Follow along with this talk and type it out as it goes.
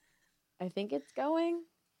I think it's going.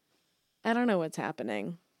 I don't know what's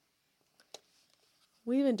happening.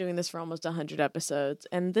 We've been doing this for almost 100 episodes,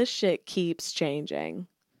 and this shit keeps changing.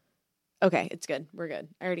 Okay, it's good. We're good.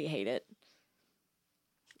 I already hate it.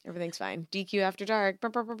 Everything's fine. DQ after dark. Brr,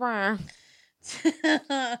 brr, brr, brr.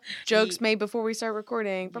 Jokes made before we start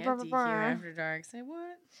recording. Brr, brr, brr, brr. DQ after dark. Say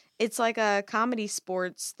what? It's like a comedy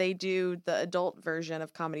sports. They do the adult version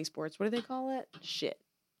of comedy sports. What do they call it? Shit.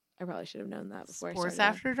 I probably should have known that before Sports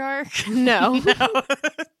I started. after dark? No. No.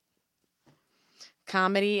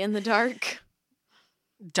 Comedy in the dark.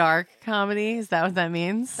 Dark comedy? Is that what that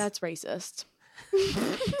means? That's racist.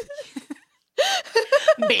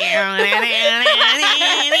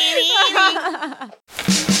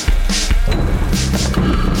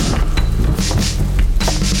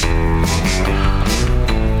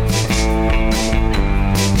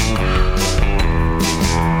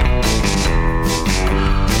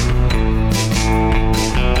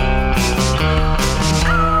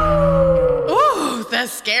 Ooh, the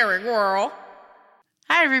scary girl.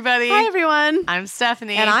 Hi, everybody. Hi, everyone. I'm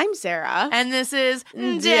Stephanie. And I'm Sarah. And this is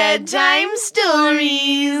Dead Time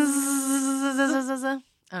Stories. I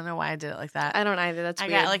don't know why I did it like that. I don't either. That's I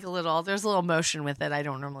weird. got like there's a little motion with it I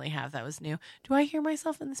don't normally have. That was new. Do I hear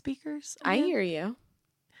myself in the speakers? I again? hear you.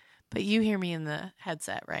 But you hear me in the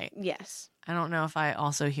headset, right? Yes. I don't know if I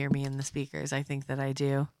also hear me in the speakers. I think that I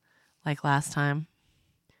do, like last time.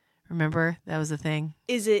 Remember? That was a thing.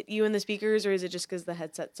 Is it you in the speakers, or is it just because the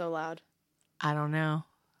headset's so loud? I don't know.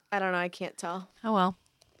 I don't know. I can't tell. Oh, well.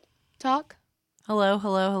 Talk? Hello,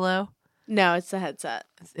 hello, hello. No, it's the headset.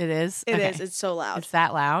 It is? It Okay. is. It's so loud. It's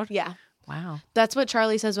that loud? Yeah. Wow. That's what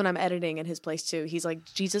Charlie says when I'm editing in his place, too. He's like,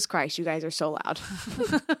 Jesus Christ, you guys are so loud.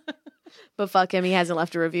 But fuck him. He hasn't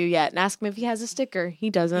left a review yet. And ask him if he has a sticker. He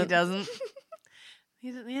doesn't. He doesn't.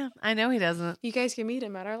 Yeah, I know he doesn't. You guys can meet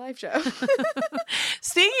him at our live show.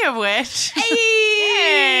 Speaking of which.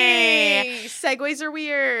 Hey! Segues are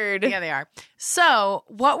weird. Yeah, they are. So,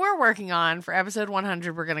 what we're working on for episode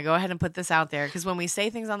 100, we're going to go ahead and put this out there because when we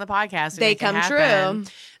say things on the podcast, They come true.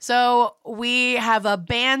 So, we have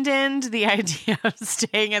abandoned the idea of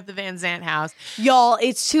staying at the Van Zant house. Y'all,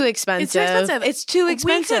 it's too expensive. It's too expensive. It's too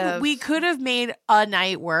expensive. We could have made a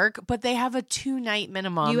night work, but they have a 2-night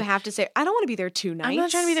minimum. You have to say, I don't want to be there 2 nights. I'm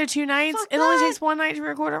not trying to be there 2 nights. Fuck It only that. takes 1 night to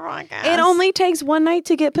record a podcast. It only takes 1 night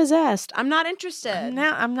to get possessed. I'm not interested.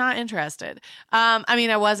 I'm not interested. I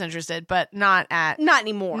mean, I was interested, but not at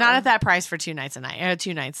anymore. Not at that price for 2 nights a night.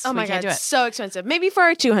 2 nights. Oh my we God, can't do it. so expensive. Maybe for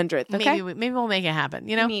our 200th, okay? Maybe we'll make it happen,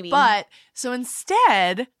 you know? Maybe. But so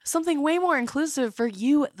instead, something way more inclusive for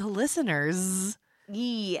you, the listeners,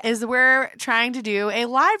 Yeah. is we're trying to do a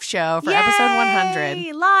live show for episode 100.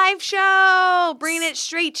 Yay! Live show. Bringing it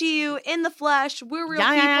straight to you in the flesh. We're real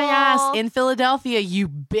people. Yes. In Philadelphia, you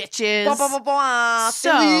bitches. Blah, blah, blah, blah.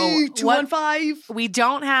 So, Philly, what- 215. We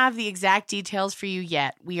don't have the exact details for you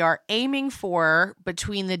yet. We are aiming for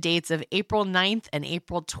between the dates of April 9th and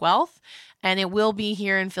April 12th. And it will be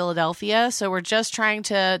here in Philadelphia. So we're just trying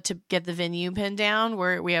to get the venue pinned down.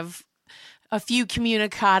 We have a few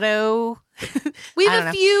communicado. We I have don't a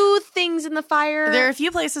know. few things in the fire. There are a few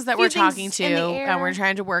places that Few we're things talking in to, the air. and we're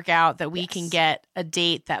trying to work out that we Yes. can get a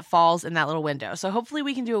date that falls in that little window. So hopefully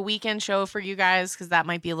we can do a weekend show for you guys because that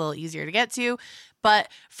might be a little easier to get to. But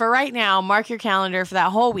for right now, mark your calendar for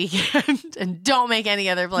that whole weekend and don't make any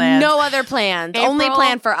other plans. No other plans. Only April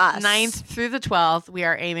plan for us. 9th through the 12th, we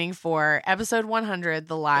are aiming for episode 100,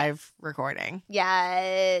 the live recording.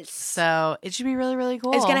 Yes. So it should be really, really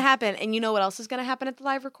cool. It's going to happen. And you know what else is going to happen at the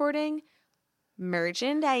live recording?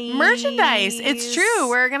 Merchandise. It's true.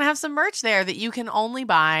 We're going to have some merch there that you can only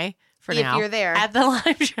buy for If now you're there. at the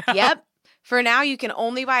live show. Yep. For now, you can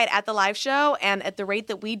only buy it at the live show, and at the rate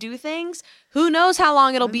that we do things, who knows how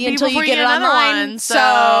long it'll be until you get it another online. one.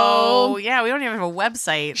 So yeah, we don't even have a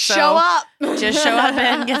website. So show up. Just show up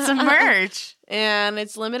and get some merch. And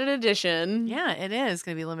it's limited edition. Yeah, it is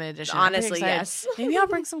going to be limited edition. I'm pretty Honestly, excited. yes. Maybe I'll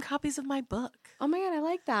bring some copies of my book. Oh my God, I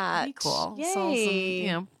like that. That'd be cool. Yay.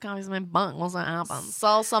 Sell some, copies of my book. What's that happen?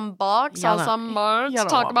 Sell some books, Y'all sell don't- some merch, y'all don't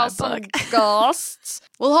talk want about my some book. guests.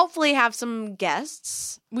 We'll hopefully have some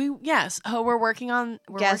guests. We're working on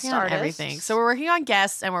Guest artists. everything. So we're working on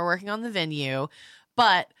guests and we're working on the venue,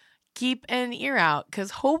 but keep an ear out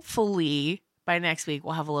because hopefully by next week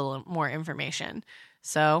we'll have a little more information.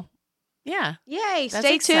 So yeah, Yay. that's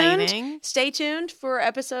Stay tuned. exciting. Stay tuned for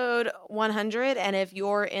episode 100. And if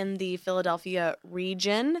you're in the Philadelphia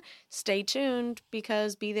region, stay tuned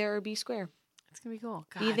because be there or be square. It's going to be cool.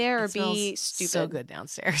 Be God, there or it smells be stupid. so good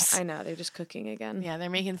downstairs. I know. They're just cooking again. Yeah, they're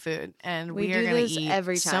making food, and We we are do going to this eat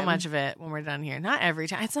every so time. much of it when we're done here. Not every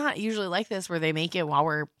time. It's not usually like this where they make it while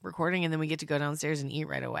we're recording, and then we get to go downstairs and eat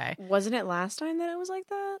right away. Wasn't it last time that it was like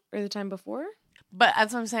that? Or the time before? But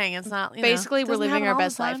that's what I'm saying. It's not, Basically, it we're doesn't living happen our all the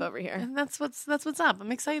best life time. over here. And that's what's up.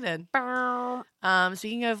 I'm excited.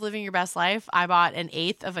 Speaking of living your best life, I bought an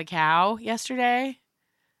eighth of a cow yesterday.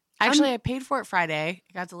 Actually, I paid for it Friday.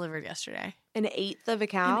 It got delivered yesterday. An eighth of a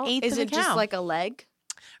cow? An eighth Is of a it just cow. like a leg?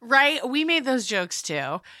 Right? We made those jokes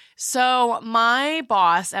too. So my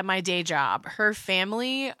boss at my day job, her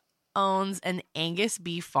family owns an Angus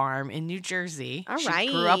beef farm in New Jersey. All She right.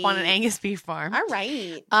 grew up on an Angus beef farm. All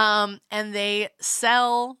right. And they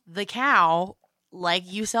sell the cow like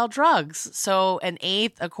you sell drugs. So an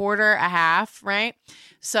eighth, a quarter, a half, right?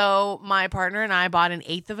 So my partner and I bought an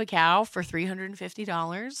eighth of a cow for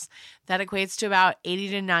 $350. That equates to about 80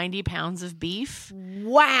 to 90 pounds of beef.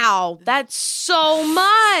 Wow. That's so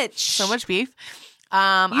much. So much beef. You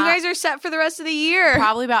guys are set for the rest of the year.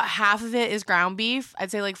 Probably about half of it is ground beef. I'd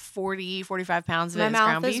say like 40, 45 pounds of My it is mouth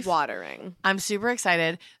ground is beef. watering. I'm super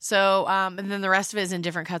excited. So, and then the rest of it is in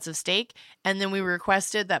different cuts of steak. And then we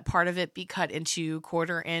requested that part of it be cut into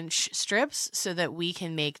 1/4-inch strips so that we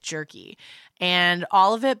can make jerky. And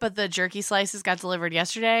all of it but the jerky slices got delivered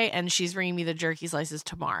yesterday, and she's bringing me the jerky slices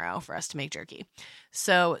tomorrow for us to make jerky.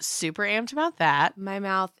 So super amped about that. My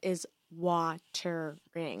mouth is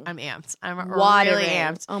watering. I'm amped. I'm watering. really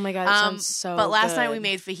amped. Oh my God, it sounds so But last night good. we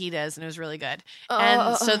made fajitas and it was really good.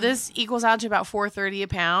 And so this equals out to about $4.30 a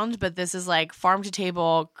pound, but this is like farm to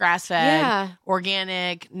table, grass fed, Yeah.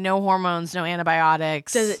 organic, no hormones, no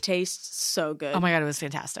antibiotics. Does it taste so good? Oh my God, it was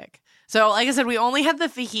fantastic. So like I said, we only had the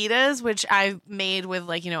fajitas, which I made with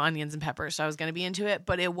like, onions and peppers. So I was going to be into it,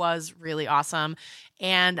 but it was really awesome.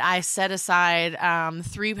 And I set aside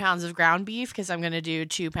 3 pounds of ground beef because I'm going to do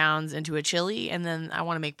 2 pounds into a chili. And then I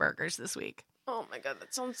want to make burgers this week. Oh my God,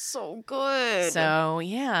 that sounds so good. So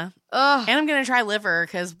yeah. Ugh, And I'm going to try liver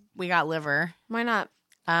because we got liver. why not?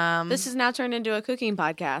 This This is now turned into a cooking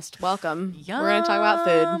podcast. Welcome. We're going to talk about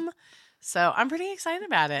food. So I'm pretty excited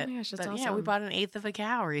about it. Oh my gosh, that's But yeah, we awesome. bought an eighth of a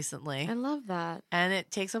cow recently. I love that. And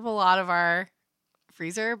it takes up a lot of our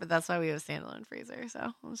freezer, but that's why we have a standalone freezer.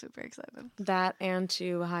 So I'm super excited. That and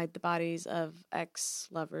to hide the bodies of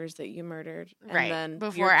ex-lovers that you murdered. And Right. then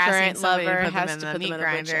Before your asking current somebody to lover put them has in to the put them meat in a wood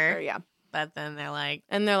grinder. chipper. Yeah. But then they're like,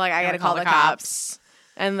 And they're like, I got to call the cops.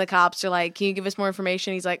 And the cops are like, can you give us more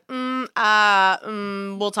information? He's like,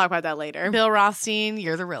 we'll talk about that later. Bill Rothstein,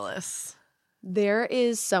 you're the realest. There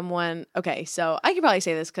is someone, okay, so I could probably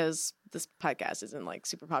say this because this podcast isn't like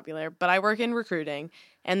super popular, but I work in recruiting,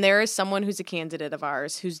 and there is someone who's a candidate of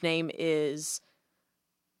ours whose name is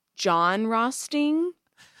John Rothstein,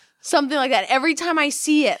 something like that. Every time I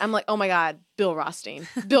see it, I'm like, oh my God, Bill Rothstein,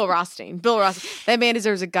 Bill Rothstein, Bill Rothstein. That man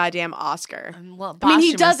deserves a goddamn Oscar. Well, I mean,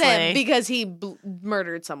 he doesn't posthumously. because he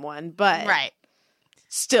murdered someone, but Right.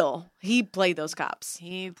 still, he played those cops.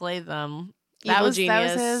 He played them. Evil That was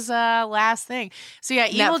Genius. his last thing. So yeah,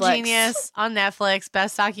 Evil Netflix. Genius on Netflix,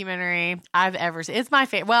 best documentary I've ever seen. It's my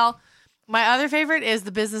favorite. Well, my other favorite is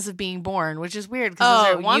The Business of Being Born, which is weird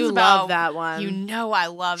because Oh, one's you about love that one. You know I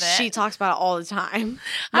love it. She talks about it all the time.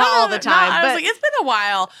 I Not don't all know, the time, I but was like, it's been a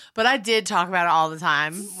while, but I did talk about it all the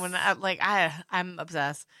time when I'm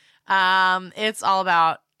obsessed. It's all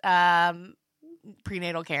about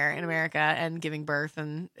prenatal care in America and giving birth,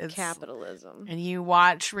 and it's capitalism. And you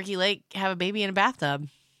watch Ricky Lake have a baby in a bathtub.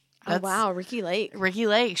 Oh wow, Ricky Lake. Ricky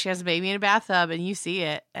Lake, she has a baby in a bathtub, and you see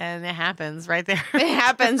it, and it happens right there. It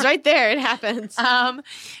happens right there. It happens.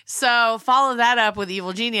 So follow that up with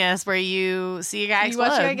Evil Genius, where you see a guy You explode.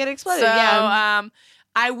 watch a guy get exploded, So, yeah.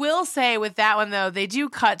 I will say with that one though, they do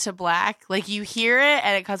cut to black. Like you hear it,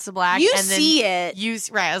 and it cuts to black. You and then see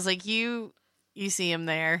it. Right. I was like, you see him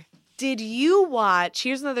there. Did you watch?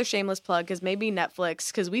 Here's another shameless plug because maybe Netflix,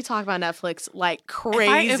 because we talk about Netflix like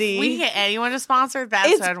crazy. If we get anyone to sponsor, that's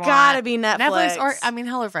it's what I'd want. gotta be Netflix. Or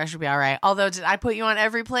HelloFresh would be all right. Although, did I put you on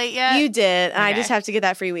every plate yet? you did, and I Okay. just have to get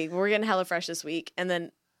that free week. We're getting HelloFresh this week, and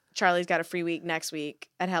then Charlie's got a free week next week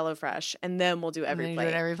at HelloFresh, and then we'll do And every then you plate. do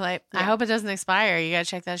it every plate. I Yeah. hope it doesn't expire. You gotta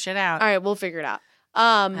check that shit out. All right, we'll figure it out.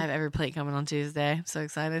 I have every plate coming on Tuesday. I'm so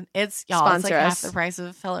excited. It's y'all. It's like Sponsor half us. the price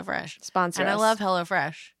of HelloFresh. Sponsor And us. I love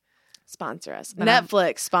HelloFresh. Sponsor us. But I'm-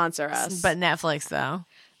 Netflix sponsor us. But Netflix though.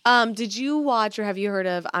 Did you watch or have you heard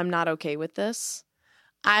of I'm Not Okay With This?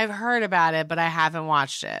 I've heard about it, but I haven't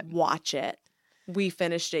watched it. Watch it. We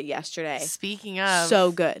finished it yesterday. Speaking of,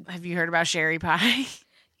 So good. have you heard about Sherry Pie?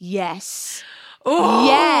 Yes. Ooh,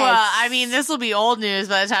 Yes. I mean, this will be old news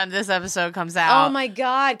by the time this episode comes out. Oh my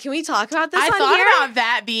God. Can we talk about this I on thought here? about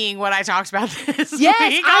that being what I talked about this Yes,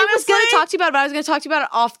 week, I was going to honestly. talk to you about it, but I was going to talk to you about it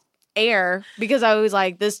off air because I was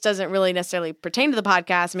like, this doesn't really necessarily pertain to the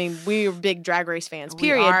podcast. I mean, we're big Drag Race fans, We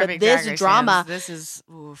period. are But big this Drag Race drama, fans. This is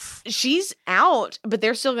oof. she's out, but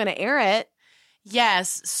they're still going to air it.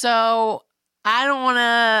 Yes. So I don't want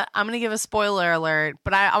to. I'm going to give a spoiler alert,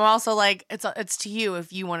 but I'm also like, it's to you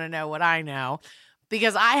if you want to know what I know.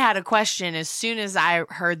 Because I had a question as soon as I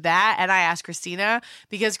heard that, and I asked Christina,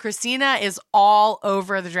 because Christina is all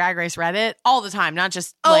over the Drag Race Reddit all the time, not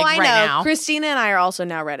just like I right know. now. Christina and I are also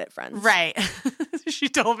now Reddit friends. Right. She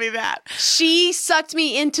told me that. She sucked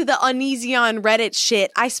me into the uneasy on Reddit shit.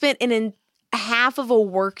 I spent half of a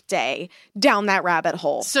work day down that rabbit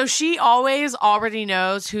hole. So she always already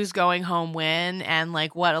knows who's going home when and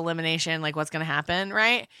like what elimination, like what's going to happen,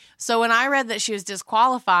 right? So when I read that she was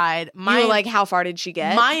disqualified, You were like, how far did she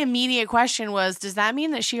get? my immediate question was, does that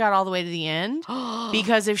mean that she got all the way to the end?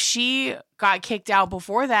 Because if she got kicked out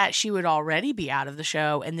before that, she would already be out of the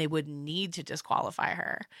show and they would need to disqualify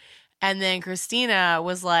her. And then Christina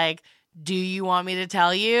was like, do you want me to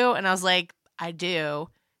tell you? And I was like, I do.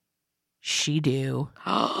 She do.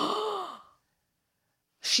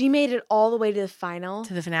 She made it all the way to the final.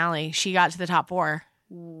 To the finale. She got to the top 4.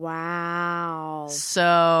 Wow.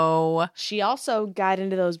 So She also got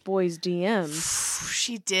into those boys' DMs.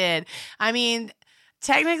 she did. I mean,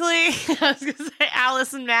 technically, I was going to say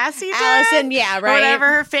Allison Massey did. Allison, yeah, Or right. whatever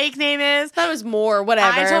her fake name is. That was more,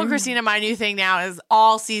 whatever. I told Christina my new thing now is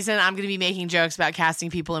all season I'm going to be making jokes about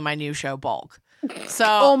casting people in my new show, Bulk. So,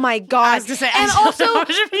 Oh my God. I was gonna say, I and don't also, know what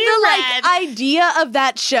you the read. idea of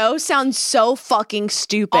that show sounds so fucking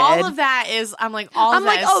stupid. all of that is, I'm like, all I'm of that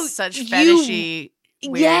like, is oh, such you- fetishy,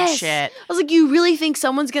 weird Yes. shit. I was like, you really think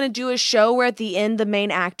someone's going to do a show where at the end the main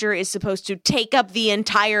actor is supposed to take up the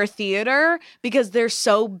entire theater because they're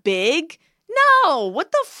so big? No.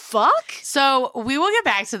 What the fuck? So we will get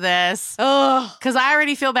back to this Ugh. because I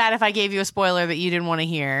already feel bad if I gave you a spoiler that you didn't want to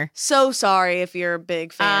hear. So sorry if you're a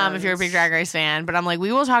big fan. If you're a big Drag Race fan, but I'm like,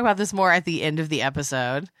 we will talk about this more at the end of the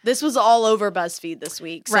episode. This was all over BuzzFeed this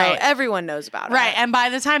week, so Right. everyone knows about it. Right. And by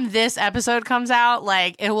the time this episode comes out,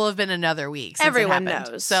 like it will have been another week. Since Everyone it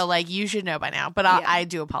happened. knows. So like you should know by now. But Yeah. I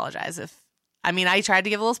do apologize if I tried to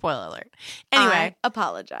give a little spoiler alert. Anyway, I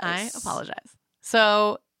apologize. I apologize.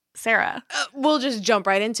 So Sarah, We'll just jump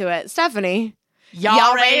right into it. Stephanie,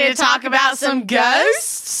 y'all ready to talk about some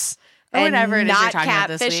ghosts? Or whatever it is you're not talking about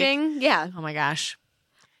this week. catfishing. Yeah. Oh my gosh.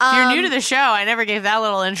 If you're new to the show, I never gave that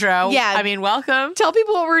little intro. Yeah. I mean, welcome. Tell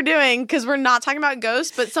people what we're doing because we're not talking about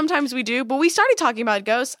ghosts, but sometimes we do. But we started talking about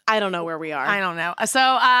ghosts. I don't know where we are. I don't know.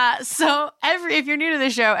 So if you're new to the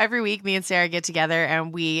show, every week me and Sarah get together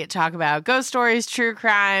and we talk about ghost stories, true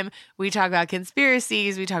crime, we talk about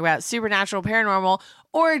conspiracies, we talk about supernatural, paranormal,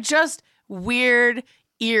 or just weird,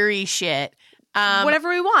 eerie shit. Whatever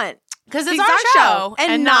we want. Because it's It's our our show show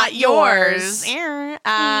and not yours. yours.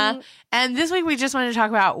 And this week we just wanted to talk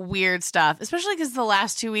about weird stuff, especially because the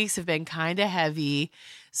last 2 weeks have been kind of heavy.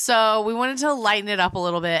 So we wanted to lighten it up a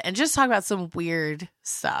little bit and just talk about some weird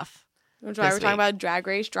stuff. Which is why this we're talking week. about Drag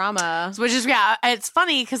Race drama. Which is, yeah, it's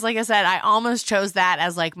funny because, like I said, I almost chose that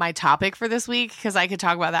as like my topic for this week because I could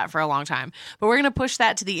talk about that for a long time. But we're going to push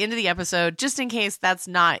that to the end of the episode just in case that's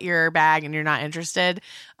not your bag and you're not interested.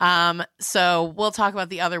 So we'll talk about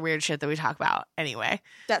the other weird shit that we talk about anyway.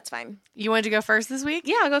 That's fine. You wanted to go first this week?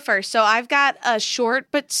 Yeah, I'll go first. So I've got a short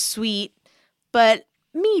but sweet but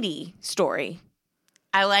meaty story.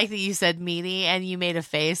 I like that you said meaty and you made a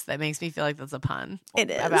face that makes me feel like that's a pun.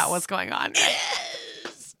 It is. About what's going on.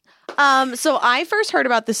 So I first heard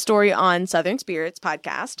about this story on Southern Spirits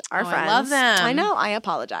podcast. Our Oh, I friends. love them. I know. I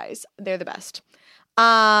apologize. They're the best.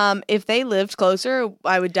 If they lived closer,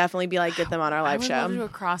 I would definitely be like, get them on our live I would show. love to do a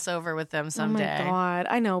crossover with them someday. Oh my God.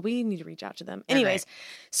 I know. We need to reach out to them. They're Anyways,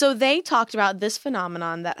 so they talked about this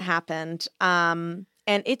phenomenon that happened, and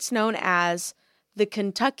it's known as the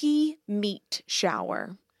Kentucky meat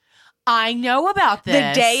shower. I know about this.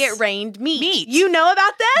 The day it rained meat. Meat. You know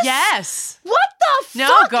about this? Yes. What the No,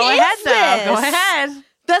 fuck go is ahead this? though. Go ahead.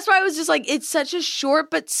 That's why I was just like, it's such a short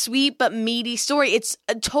but sweet but meaty story. It's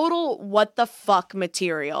a total what the fuck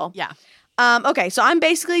material. Yeah. Okay, so I'm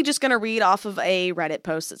basically just going to read off of a Reddit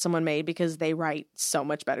post that someone made because they write so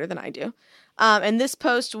much better than I do. And this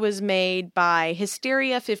post was made by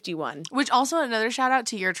Hysteria51. Which also another shout out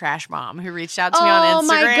to your trash mom who reached out to me on Instagram. Oh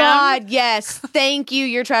my God. Yes. Thank you.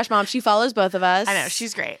 Your trash mom. She follows both of us. I know.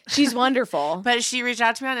 She's great. She's wonderful. But she reached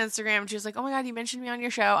out to me on Instagram and she was like, oh my God, you mentioned me on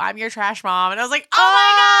your show. I'm your trash mom. And I was like,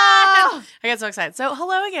 oh my God. I got so excited. So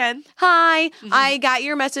hello again. Hi. I got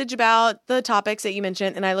your message about the topics that you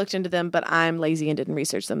mentioned and I looked into them, but I'm lazy and didn't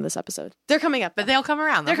research them this episode. They're coming up. But they'll come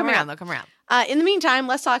around. They'll come around. In the meantime,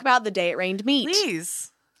 let's talk about the day it rained meat.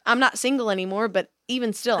 Please. I'm not single anymore, but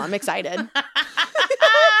even still, I'm excited.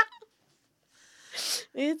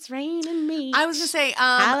 It's raining meat. I was going to say,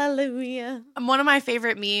 hallelujah. One of my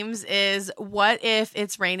favorite memes is what if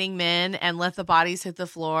It's Raining Men and Let the Bodies Hit the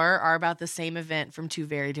Floor are about the same event from two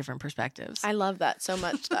very different perspectives. I love that so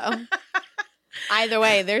much, though. Either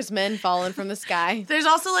way, there's men falling from the sky. There's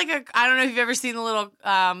also like I don't know if you've ever seen the little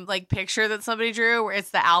like picture that somebody drew where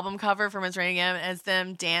it's the album cover from It's Raining Men and it's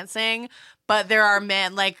them dancing, but there are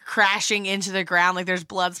men like crashing into the ground, like there's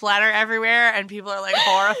blood splatter everywhere and people are like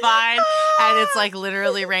horrified and it's like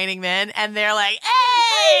literally raining men and they're like,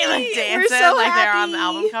 hey, like dancing so like happy. they're on the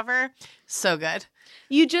album cover. So good.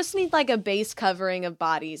 You just need like a base covering of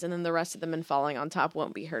bodies and then the rest of the men falling on top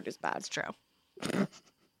won't be hurt as bad. That's true.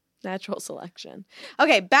 Natural selection.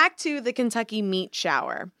 Okay, back to the Kentucky meat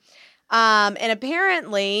shower. And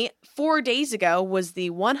apparently 4 days ago was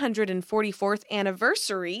the 144th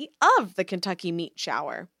anniversary of the Kentucky meat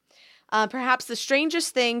shower. Perhaps the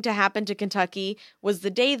strangest thing to happen to Kentucky was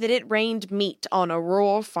the day that it rained meat on a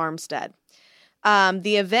rural farmstead.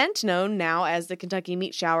 The event, known now as the Kentucky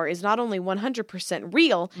meat shower, is not only 100%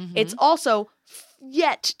 real, it's also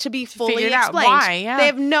yet to be fully Figured out explained. why, yeah. They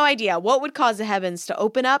have no idea what would cause the heavens to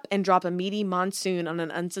open up and drop a meaty monsoon on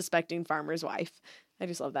an unsuspecting farmer's wife. I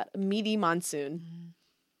just love that. A meaty monsoon.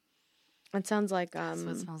 That sounds like That's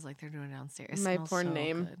what it smells like they're doing downstairs. my Smells porn so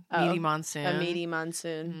name. good. Oh, Meaty monsoon. a meaty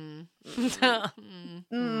monsoon.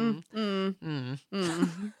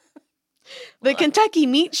 The Kentucky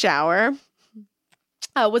meat shower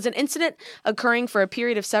was an incident occurring for a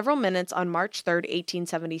period of several minutes on March 3rd,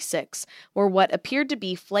 1876, where what appeared to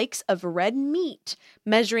be flakes of red meat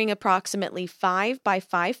measuring approximately 5 by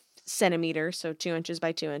 5 centimeters, so 2 inches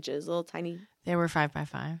by 2 inches, little tiny. They were 5 by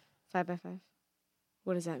 5. 5 by 5.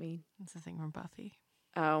 What does that mean? It's a thing from Buffy.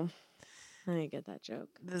 Oh, I didn't get that joke.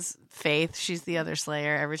 This Faith, she's the other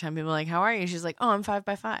Slayer. Every time people are like, how are you? She's like, oh, I'm 5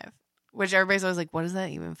 by 5. Which everybody's always like, what does that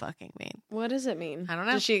even fucking mean? What does it mean? I don't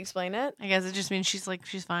know. Does she explain it? I guess it just means she's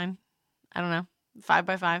fine. I don't know. 5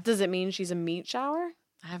 by 5. Does it mean she's a meat shower?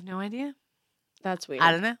 I have no idea. That's weird.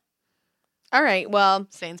 I don't know. All right. Well,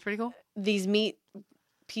 Saying's pretty cool. these meat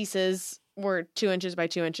pieces were 2 inches by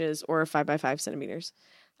 2 inches or 5 by 5 centimeters.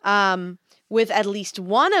 With at least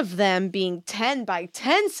one of them being 10 by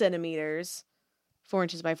 10 centimeters, 4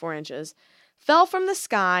 inches by 4 inches, fell from the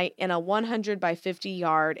sky in a 100 by 50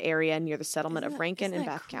 yard area near the settlement of Rankin in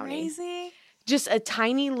Bath County. Crazy. Just a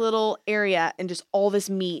tiny little area and just all this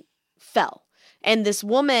meat fell. And this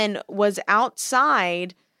woman was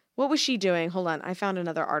outside. What was she doing? Hold on. I found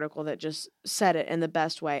another article that just said it in the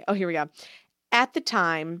best way. Oh, here we go. At the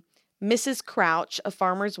time, Mrs. Crouch, a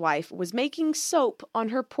farmer's wife, was making soap on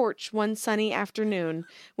her porch one sunny afternoon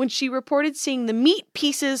when she reported seeing the meat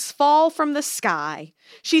pieces fall from the sky.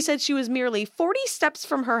 She said she was merely 40 steps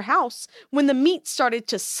from her house when the meat started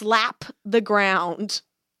to slap the ground.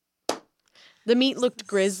 The meat looked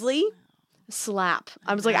grisly. Slap.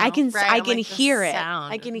 I was like, I can hear it.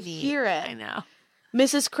 I can hear it. I know.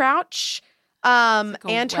 Mrs. Crouch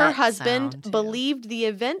and her husband believed the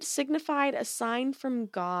event signified a sign from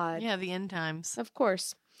God. Yeah, the end times. Of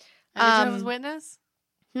course. Are they Jehovah's Witness?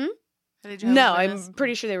 Hmm? Are they Jehovah's No, Witness? I'm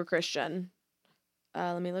pretty sure they were Christian.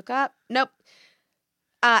 Let me look up. Nope.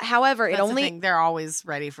 However, That's it only the thing. They're always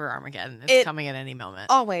ready for Armageddon. It's coming at any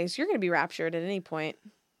moment. always you're going to be raptured at any point.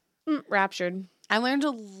 Raptured. I learned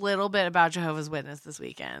a little bit about Jehovah's Witness this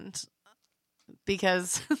weekend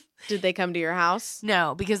because Did they come to your house?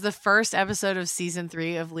 no, because the first episode of season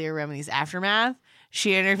 3 of Leah Remini's Aftermath,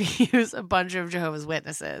 she interviews a bunch of Jehovah's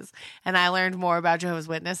Witnesses, and I learned more about Jehovah's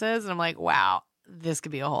Witnesses, and I'm like, wow, this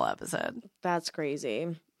could be a whole episode. That's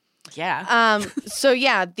crazy. Yeah. So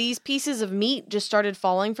yeah, these pieces of meat just started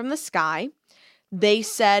falling from the sky. They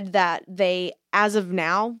said that they, as of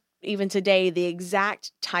now, even today, the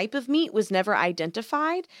exact type of meat was never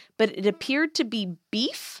identified, but it appeared to be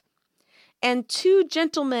beef. And 2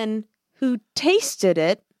 gentlemen who tasted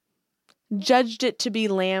it judged it to be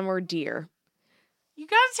lamb or deer. You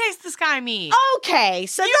gotta taste the sky meat. Okay,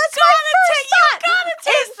 so You that's my first thought. You gotta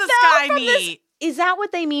taste the fell sky from meat. Is that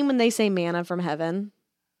what they mean when they say manna from heaven?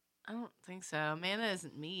 I don't think so. Manna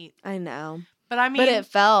isn't meat. I know. But I mean, but it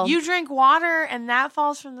fell. You drink water and that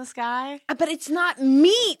falls from the sky? But it's not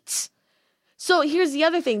meat. So here's the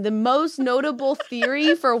other thing. The most notable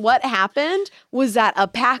theory for what happened was that a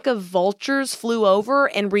pack of vultures flew over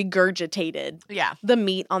and regurgitated the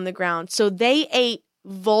meat on the ground. So they ate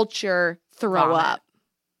vulture throw up.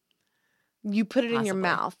 You put it in your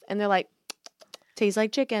mouth and they're like, tastes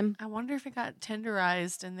like chicken. I wonder if it got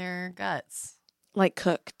tenderized in their guts. Like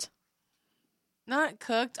cooked. Not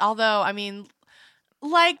cooked, although, I mean,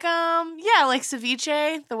 like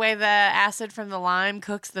ceviche, the way the acid from the lime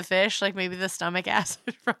cooks the fish, like maybe the stomach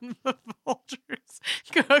acid from the vultures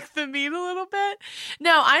cook the meat a little bit.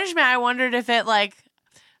 No, I wondered if it I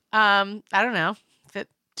don't know, if it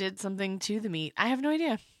did something to the meat. I have no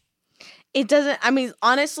idea. It doesn't, I mean,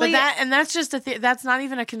 honestly. But that's just that's not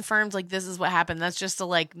even a confirmed, this is what happened. That's just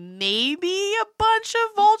maybe a bunch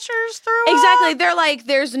of vultures threw up. Exactly. They're like,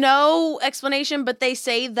 there's no explanation, but they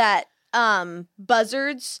say that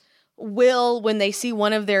buzzards will, when they see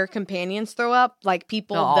one of their companions throw up, they'll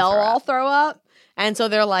all throw up. And so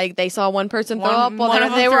they're like, they saw one person throw up,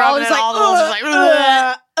 they were all just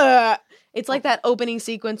like, It's like that opening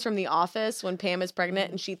sequence from The Office when Pam is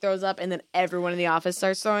pregnant and she throws up and then everyone in the office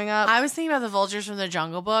starts throwing up. I was thinking about the vultures from the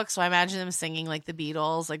Jungle Book, so I imagine them singing like the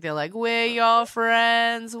Beatles. They're like, we're your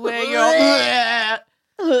friends, we're your...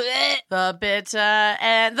 the bitter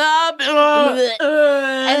and the...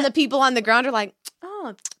 and the people on the ground are like,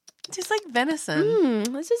 oh, it tastes like venison.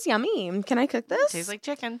 This is yummy. Can I cook this? It tastes like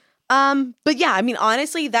chicken. But yeah, I mean,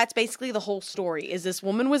 honestly, that's basically the whole story. Is this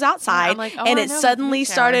woman was outside and it suddenly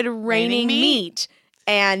started raining meat,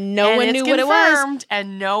 and no one knew what it was,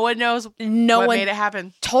 and no one knows what made it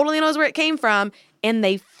happen. Totally knows where it came from, and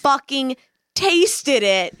they fucking tasted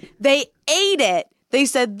it. They ate it. They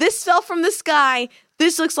said, "This fell from the sky.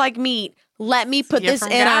 This looks like meat. Let me put this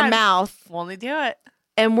in our mouth." We'll only do it,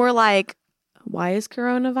 and we're like, "Why is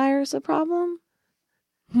coronavirus a problem?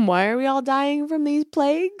 Why are we all dying from these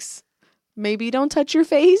plagues? Maybe don't touch your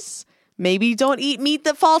face. Maybe don't eat meat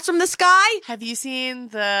that falls from the sky." Have you seen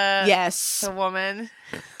the woman?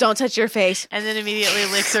 Don't touch your face. And then immediately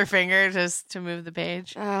licks her finger just to move the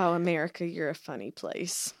page. Oh, America, you're a funny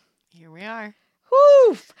place. Here we are.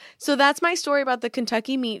 Whew. So that's my story about the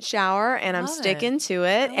Kentucky meat shower, and I'm sticking to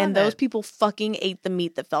it. And those people fucking ate the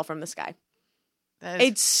meat that fell from the sky.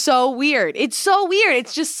 It's so weird. It's so weird.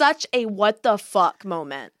 It's just such a what the fuck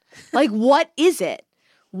moment. What is it?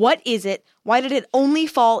 What is it? Why did it only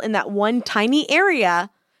fall in that one tiny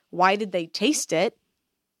area? Why did they taste it?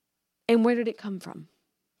 And where did it come from?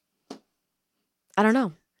 I don't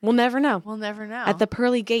know. We'll never know. We'll never know. At the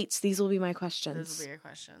pearly gates, these will be my questions. Those will be your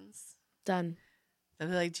questions. Done. They'll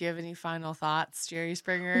be like, do you have any final thoughts, Jerry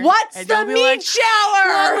Springer? What's the meat shower?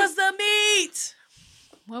 What was the meat?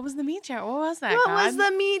 What was the meat shower? What was that? What was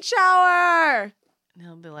the meat shower? And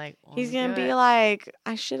he'll be like, he's going to be like,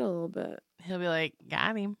 I shit a little bit. He'll be like,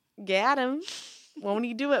 got him. Got him. Won't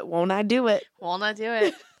he do it? Won't I do it? Won't I do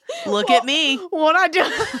it? Look at me. Won't I do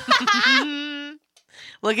it?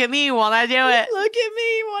 Look at me. Won't I do it? Look at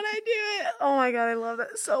me. Won't I do it? Oh my God, I love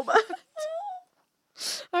that so much.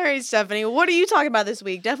 All right, Stephanie, what are you talking about this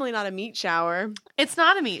week? Definitely not a meat shower. It's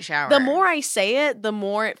not a meat shower. The more I say it, the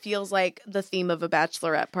more it feels like the theme of a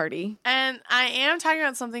bachelorette party. And I am talking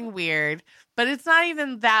about something weird, but it's not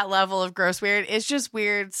even that level of gross weird. It's just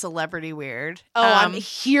weird celebrity weird. Oh, I'm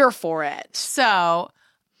here for it. So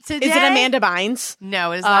today, is it Amanda Bynes?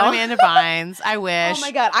 No, it is not Amanda Bynes. I wish. Oh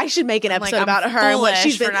my God, I should make an episode about her and what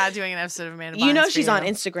she's been. For not doing an episode of Amanda Bynes. You know she's on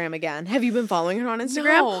Instagram again. Have you been following her on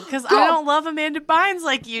Instagram? No, because I don't love Amanda Bynes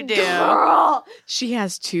like you do. Girl. She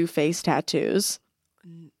has 2 face tattoos.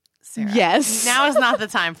 Sarah, yes. Now is not the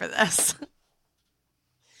time for this.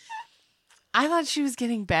 I thought she was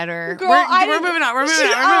getting better. Girl, we're moving on. We're moving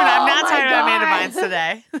on. I'm not talking about Amanda Bynes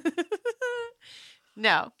today.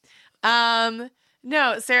 No.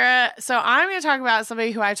 No, Sarah. So I'm going to talk about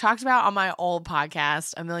somebody who I talked about on my old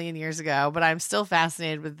podcast a million years ago, but I'm still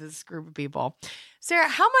fascinated with this group of people. Sarah,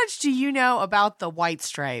 how much do you know about the White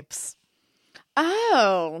Stripes?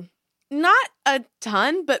 Oh, not a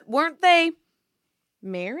ton, but weren't they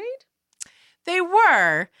married? They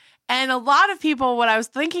were. And a lot of people, what I was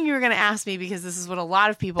thinking you were going to ask me, because this is what a lot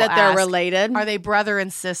of people ask. That they're related? Are they brother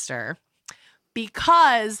and sister?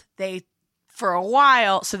 Because they, for a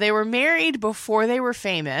while, so they were married before they were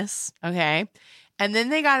famous, okay? And then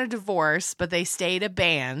they got a divorce, but they stayed a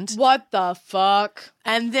band. What the fuck?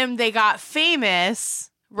 And then they got famous,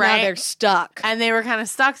 right? Now they're stuck. And they were kind of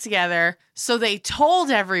stuck together. So they told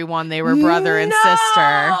everyone they were brother and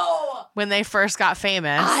sister. when they first got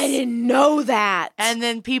famous. I didn't know that. And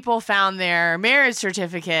then people found their marriage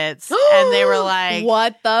certificates and they were like,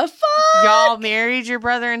 what the fuck? Y'all married your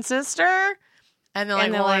brother and sister? And they're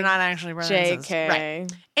like, well, like, we're not actually brother and sister. JK.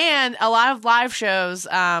 Right. And a lot of live shows,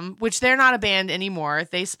 which they're not a band anymore.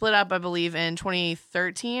 They split up, I believe, in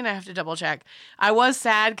 2013. I have to double check. I was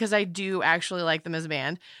sad because I do actually like them as a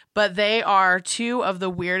band. But they are two of the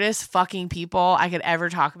weirdest fucking people I could ever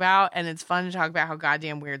talk about. And it's fun to talk about how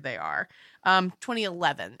goddamn weird they are.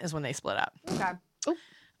 2011 is when they split up. Okay. Ooh.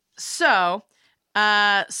 So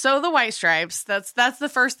the White Stripes, that's the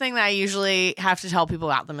first thing that I usually have to tell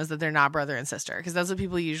people about them is that they're not brother and sister, because that's what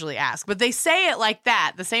people usually ask. But they say it like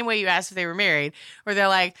that, the same way you asked if they were married, where they're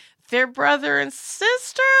like, they're brother and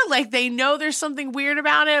sister. Like they know there's something weird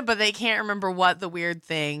about it, but they can't remember what the weird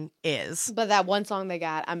thing is. But that one song they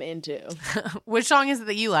got, I'm into. Which song is it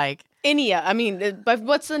that you like? Inia. I mean, but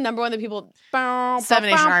what's the number one that people? Seven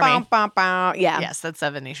Nation Army. Yeah. Yes, that's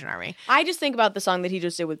Seven Nation Army. I just think about the song that he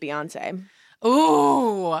just did with Beyonce.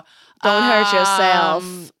 Ooh. Don't hurt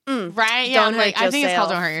yourself. Right? Yeah. Don't hurt I think it's called yourself.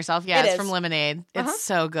 Don't Hurt Yourself. Yeah, It it's is. from Lemonade. It's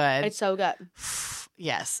so good. It's so good.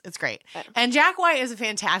 Yes, it's great. Okay. And Jack White is a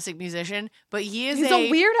fantastic musician, but he's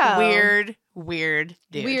a weirdo. Weird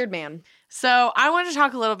dude. Weird man. So I want to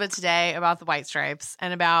talk a little bit today about the White Stripes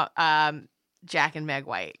and about Jack and Meg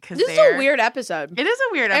White. This is a weird episode. It is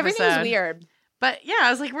a weird episode. Everything's weird. But yeah, I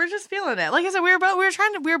was like, we're just feeling it. Like I said, we were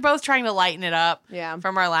both trying to lighten it up Yeah.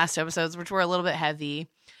 from our last episodes, which were a little bit heavy.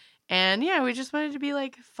 And yeah, we just wanted to be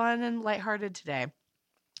like fun and lighthearted today.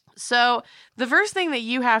 So the first thing that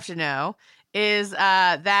you have to know is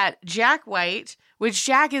that Jack White, which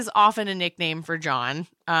Jack is often a nickname for John.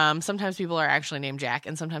 Sometimes people are actually named Jack,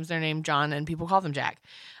 and sometimes they're named John, and people call them Jack.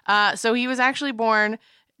 So he was actually born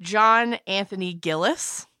John Anthony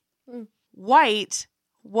Gillis. White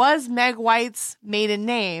was Meg White's maiden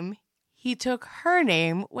name. He took her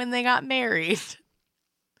name when they got married.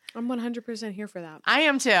 I'm 100% here for that. I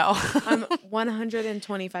am too. I'm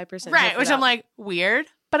 125% right, here for which that. I'm like, weird,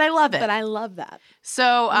 but I love it. But I love that.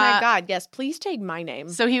 So, Oh my God, yes, please take my name.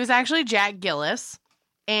 So he was actually Jack Gillis,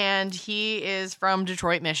 and he is from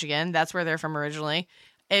Detroit, Michigan. That's where they're from originally.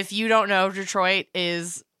 If you don't know, Detroit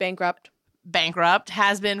is Bankrupt,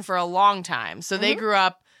 has been for a long time. So they grew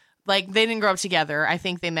up, like, they didn't grow up together. I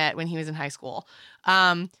think they met when he was in high school.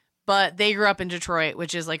 But they grew up in Detroit,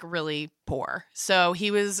 which is like really poor. So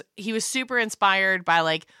he was super inspired by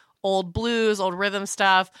like old blues, old rhythm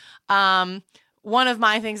stuff. One of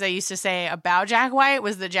my things I used to say about Jack White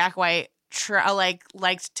was that Jack White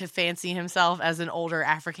liked to fancy himself as an older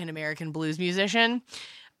African American blues musician.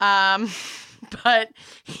 But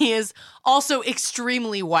he is also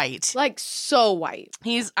extremely white. like so white.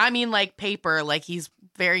 Like paper, like he's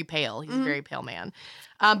very pale. He's a very pale man.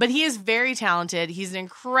 But he is very talented. He's an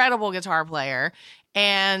incredible guitar player.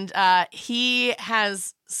 And he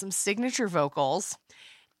has some signature vocals.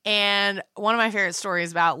 And one of my favorite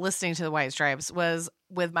stories about listening to the White Stripes was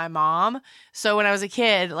with my mom. So when I was a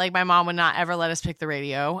kid, like my mom would not ever let us pick the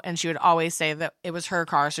radio. And she would always say that it was her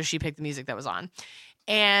car, so she picked the music that was on.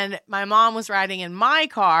 And my mom was riding in my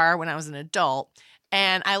car when I was an adult.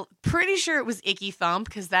 And I'm pretty sure it was Icky Thump,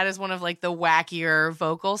 because that is one of like the wackier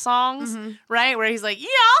vocal songs, right? Where he's like, y'all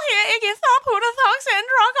hear Icky Thump, who the thunk's and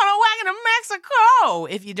drunk on a wagon to Mexico.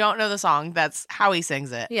 If you don't know the song, that's how he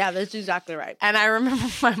sings it. Yeah, that's exactly right. And I remember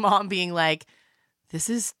my mom being like, this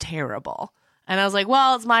is terrible. And I was like,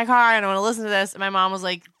 well, it's my car and I want to listen to this. And my mom was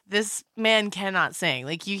like, this man cannot sing.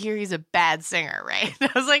 Like, you hear he's a bad singer, right?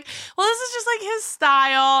 And I was like, well, this is just like his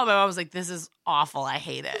style. My mom was like, this is awful. I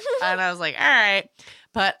hate it. And I was like, all right.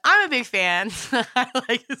 But I'm a big fan. I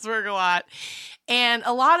like his work a lot. And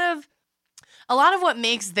a lot of what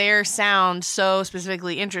makes their sound so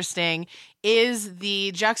specifically interesting is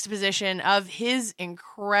the juxtaposition of his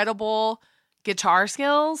incredible guitar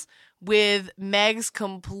skills with Meg's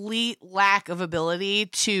complete lack of ability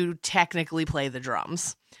to technically play the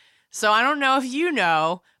drums. So I don't know if you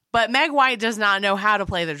know, but Meg White does not know how to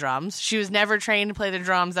play the drums. She was never trained to play the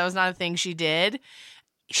drums. That was not a thing she did.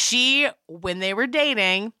 When they were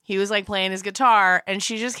dating, he was like playing his guitar, and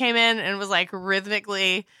she just came in and was like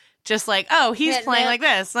rhythmically just like, oh, he's playing like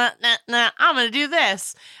this. Nah, I'm going to do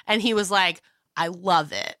this. And he was like, I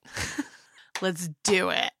love it. Let's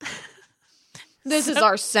do it. This is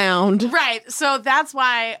our sound. Right. So that's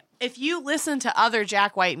why if you listen to other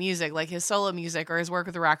Jack White music, like his solo music or his work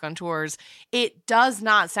with the Raconteurs, it does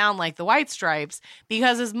not sound like the White Stripes,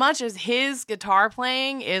 because as much as his guitar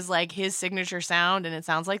playing is like his signature sound and it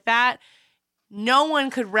sounds like that, no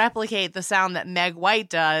one could replicate the sound that Meg White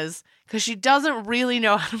does, because she doesn't really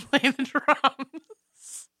know how to play the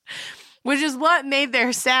drums. which is what made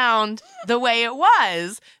their sound the way it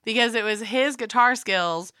was, because it was his guitar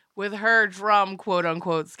skills with her drum quote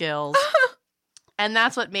unquote skills. And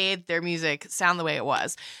that's what made their music sound the way it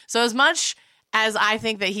was. So as much as I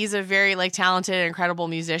think that he's a very like talented and incredible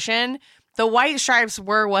musician, the White Stripes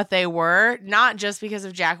were what they were, not just because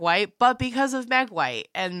of Jack White, but because of Meg White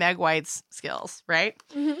and Meg White's skills, right?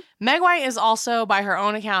 Mm-hmm. Meg White is also, by her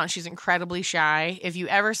own account, she's incredibly shy. If you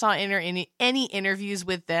ever saw any interviews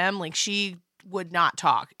with them, like she would not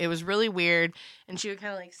talk. It was really weird. And she would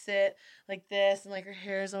kind of like sit like this, and like her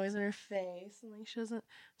hair is always in her face, and like she doesn't.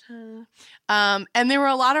 And there were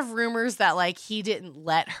a lot of rumors that like he didn't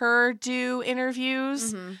let her do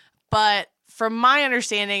interviews, but from my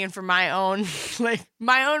understanding and from my own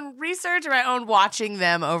my own research and my own watching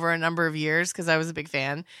them over a number of years, because I was a big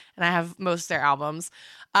fan and I have most of their albums,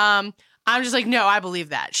 I'm just like, no, I believe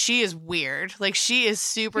that. She is weird. Like she is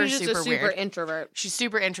super She's just a super weird. introvert. She's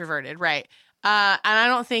super introverted, right? And I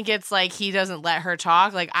don't think it's like he doesn't let her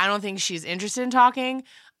talk. Like I don't think she's interested in talking.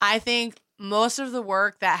 I think most of the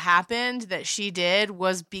work that happened that she did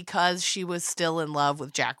was because she was still in love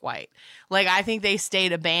with Jack White. Like, I think they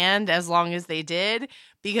stayed a band as long as they did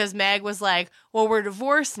because Meg was like, well, we're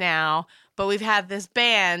divorced now, but we've had this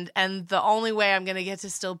band, and the only way I'm going to get to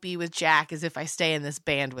still be with Jack is if I stay in this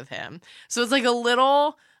band with him. So it's like a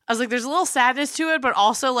little, I was like, there's a little sadness to it, but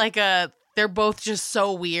also like they're both just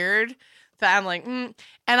so weird that I'm like, And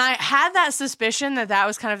I had that suspicion that that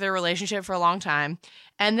was kind of their relationship for a long time.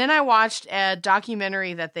 And then I watched a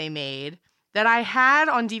documentary that they made that I had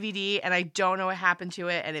on DVD, and I don't know what happened to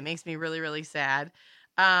it, and it makes me really, really sad.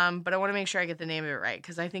 But I want to make sure I get the name of it right,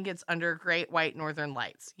 because I think it's Under Great White Northern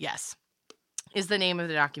Lights. Yes, is the name of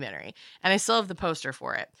the documentary. And I still have the poster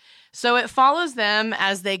for it. So it follows them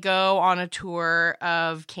as they go on a tour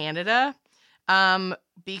of Canada,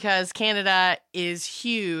 because Canada is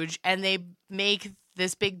huge, and they make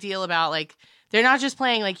this big deal about, like, they're not just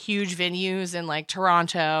playing like huge venues in like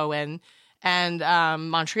Toronto and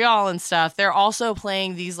Montreal and stuff. They're also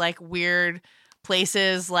playing these like weird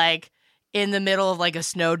places like in the middle of like a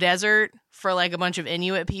snow desert for like a bunch of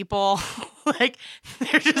Inuit people. Like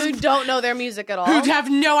they're just who don't know their music at all. Who have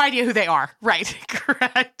no idea who they are. Right.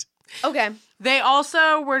 Correct. Okay. They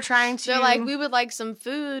also were trying to. They're like, we would like some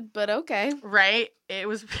food, but okay. Right. It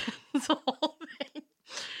was the whole thing.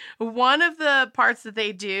 One of the parts that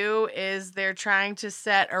they do is they're trying to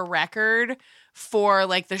set a record for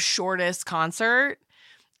like the shortest concert.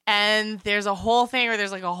 And there's a whole thing where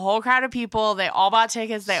there's like a whole crowd of people. They all bought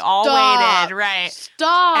tickets. They all waited. Right.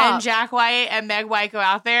 Stop. And Jack White and Meg White go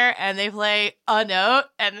out there and they play a note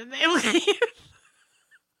and then they leave.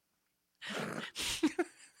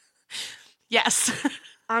 Yes.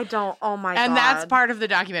 I don't. Oh my God. And that's part of the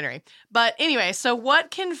documentary. But anyway, so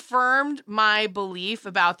what confirmed my belief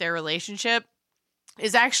about their relationship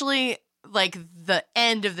is actually like the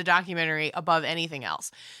end of the documentary above anything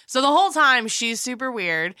else. So the whole time she's super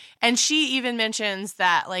weird. And she even mentions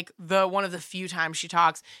that like one of the few times she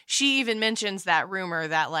talks, she even mentions that rumor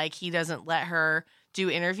that like he doesn't let her do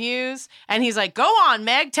interviews. And he's like, go on,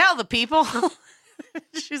 Meg, tell the people.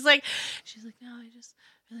 She's like, no, I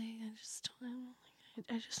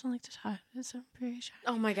just don't like to talk. I'm very shy.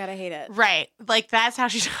 Oh my God, I hate it. Right. Like, that's how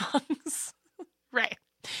she talks. Right.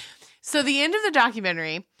 So the end of the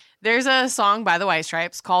documentary, there's a song by the White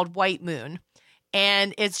Stripes called White Moon.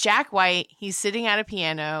 And it's Jack White. He's sitting at a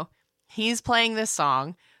piano. He's playing this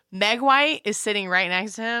song. Meg White is sitting right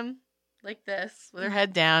next to him, like this, with her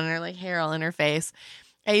head down and her like hair all in her face.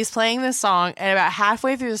 And he's playing this song. And about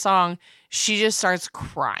halfway through the song, she just starts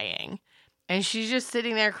crying. And she's just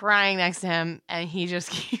sitting there crying next to him, and he just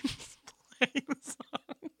keeps playing the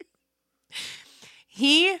song.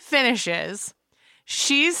 He finishes.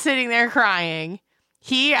 She's sitting there crying.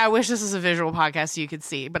 I wish this was a visual podcast so you could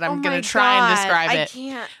see, but I'm going to try and describe it. I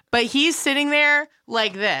can't. But he's sitting there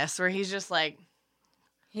like this, where he's just like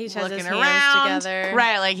he's looking his around. Hands together.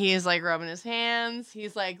 Right, like he's like rubbing his hands.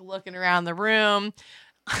 He's like looking around the room,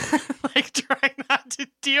 like trying not to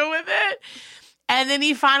deal with it. And then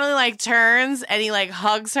he finally like turns and he like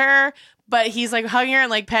hugs her, but he's like hugging her and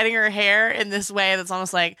like petting her hair in this way that's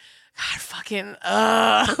almost like, God fucking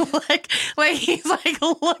like he's like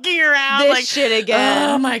looking around this like shit again.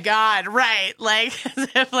 Oh my God, right. Like as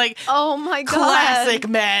if like oh my God. Classic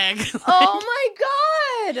Meg. Like, oh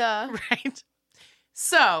my God. Right.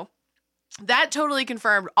 So that totally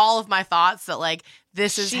confirmed all of my thoughts that like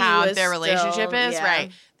this is how their relationship is, yeah.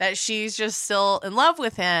 right? That she's just still in love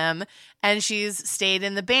with him and she's stayed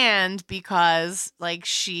in the band because like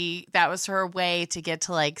that was her way to get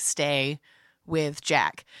to like stay with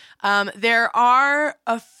Jack. There are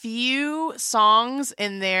a few songs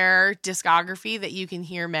in their discography that you can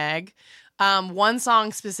hear Meg. One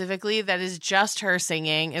song specifically that is just her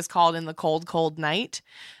singing is called In the Cold, Cold Night.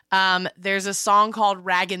 There's a song called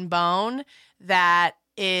Rag and Bone that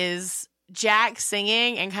is Jack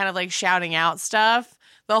singing and kind of like shouting out stuff.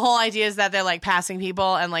 The whole idea is that they're like passing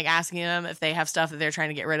people and like asking them if they have stuff that they're trying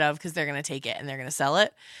to get rid of because they're going to take it and they're going to sell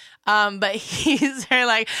it. But he's there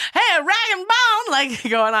like, hey, Rag and Bone, like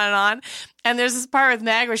going on and on. And there's this part with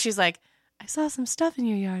Meg where she's like, I saw some stuff in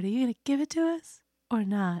your yard. Are you going to give it to us or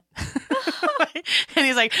not? And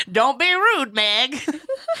he's like, don't be rude, Meg.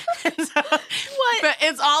 What? But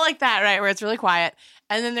it's all like that, right? Where it's really quiet.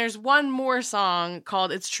 And then there's one more song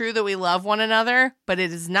called It's True That We Love One Another, but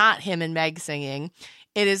it is not him and Meg singing.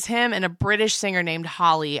 It is him and a British singer named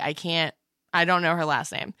Holly. I don't know her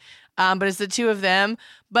last name. But it's the two of them.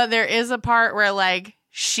 But there is a part where like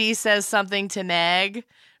she says something to Meg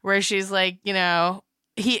where she's like, you know,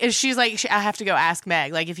 she's like, I have to go ask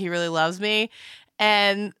Meg, like if he really loves me.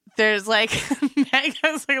 And there's like, Meg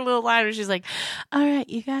has like a little line where she's like, all right,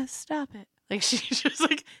 you guys stop it. Like she's just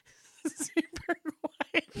like super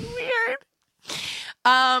quiet and weird.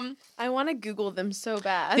 I want to Google them so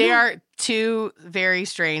bad. They are two very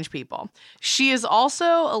strange people. She is also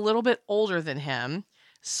a little bit older than him.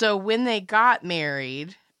 So when they got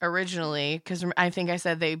married originally, because I think I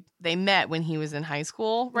said they met when he was in high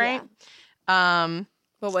school, right? Yeah.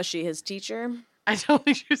 What was she, his teacher? I don't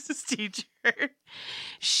think she was his teacher.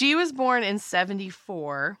 She was born in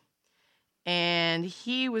 1974, and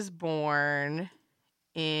he was born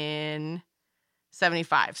in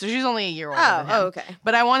 1975. So she's only a year older than him. Oh, okay.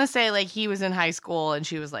 But I want to say like he was in high school and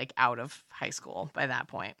she was like out of high school by that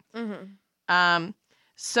point. Mm-hmm.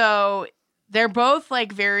 So they're both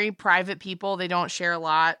like very private people. They don't share a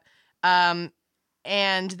lot. And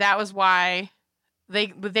that was why they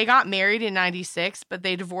got married in 1996, but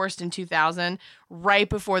they divorced in 2000, right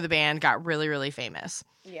before the band got really, really famous.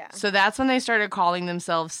 Yeah. So that's when they started calling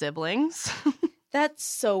themselves siblings. That's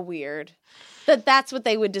so weird. That's what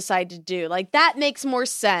they would decide to do. Like, that makes more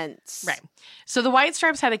sense. Right. So the White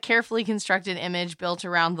Stripes had a carefully constructed image built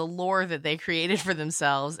around the lore that they created for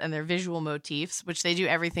themselves and their visual motifs, which they do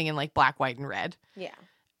everything in like black, white, and red. Yeah.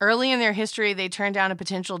 Early in their history, they turned down a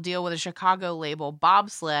potential deal with a Chicago label,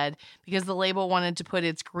 Bobsled, because the label wanted to put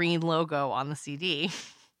its green logo on the CD.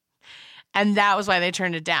 And that was why they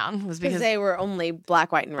turned it down. Was because they were only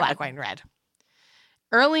black, white, and red. Black, white, and red.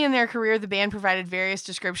 Early in their career, the band provided various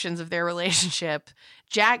descriptions of their relationship.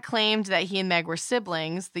 Jack claimed that he and Meg were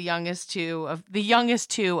siblings, the youngest two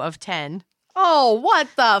of 10. Oh, what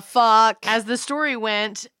the fuck? As the story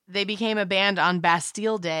went, they became a band on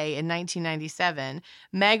Bastille Day in 1997.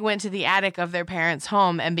 Meg went to the attic of their parents'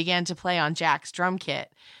 home and began to play on Jack's drum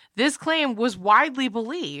kit. This claim was widely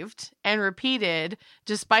believed and repeated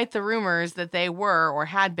despite the rumors that they were or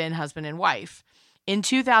had been husband and wife. In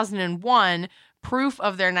 2001, proof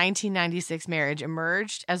of their 1996 marriage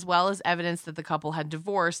emerged, as well as evidence that the couple had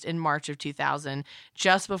divorced in March of 2000,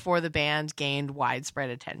 just before the band gained widespread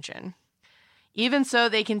attention. Even so,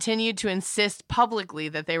 they continued to insist publicly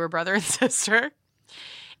that they were brother and sister.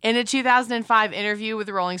 In a 2005 interview with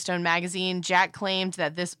Rolling Stone magazine, Jack claimed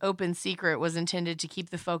that this open secret was intended to keep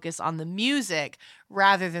the focus on the music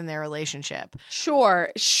rather than their relationship. Sure.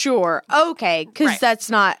 Okay, because Right. that's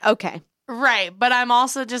not... Okay. Right, but I'm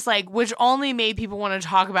also just like, which only made people want to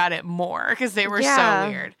talk about it more because they were Yeah. so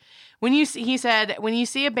weird. He said, when you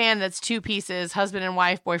see a band that's two pieces, husband and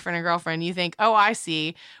wife, boyfriend and girlfriend, you think, oh, I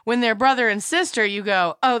see. When they're brother and sister, you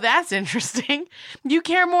go, oh, that's interesting. You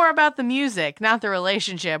care more about the music, not the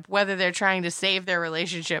relationship, whether they're trying to save their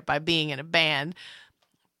relationship by being in a band,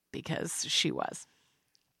 because she was.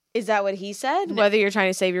 Is that what he said? No. Whether you're trying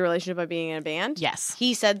to save your relationship by being in a band? Yes.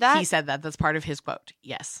 He said that? He said that. That's part of his quote.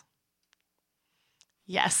 Yes.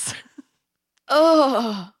 Yes.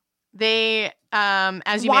 Ugh. They,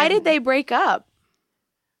 as you Why may- did they break up?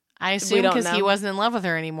 I assume don't because he know. wasn't in love with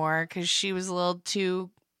her anymore because she was a little too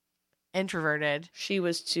introverted. She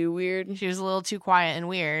was too weird. She was a little too quiet and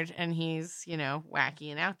weird, and he's,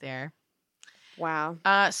 wacky and out there. Wow.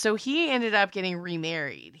 So he ended up getting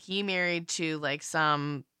remarried. He married to like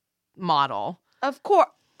some model. Of course.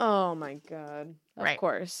 Oh my God. Of Right.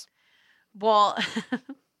 course. Well,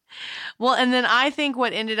 and then I think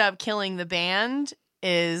what ended up killing the band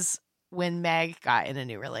is when Meg got in a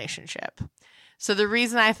new relationship. So the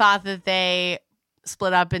reason I thought that they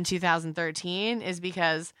split up in 2013 is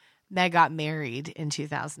because Meg got married in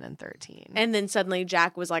 2013. And then suddenly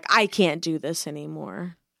Jack was like, I can't do this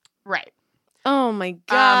anymore. Right. Oh my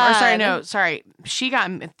God. Or sorry, no, sorry. She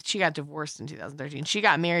got divorced in 2013. She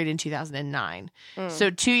got married in 2009. So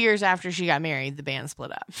 2 years after she got married, the band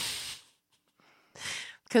split up.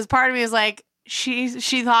 Because part of me is like, she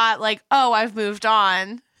thought like, oh, I've moved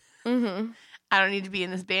on. Mm-hmm. I don't need to be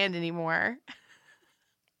in this band anymore.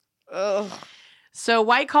 Ugh. So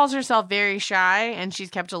White calls herself very shy, and she's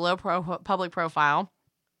kept a low public profile.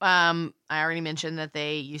 I already mentioned that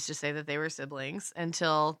they used to say that they were siblings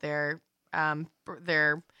until their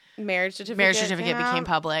marriage certificate became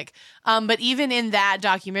public. But even in that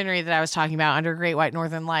documentary that I was talking about, Under Great White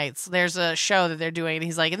Northern Lights, there's a show that they're doing, and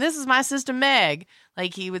he's like, and this is my sister Meg.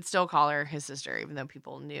 Like, he would still call her his sister, even though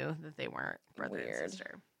people knew that they weren't brother and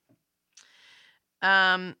sister.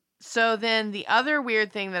 So then the other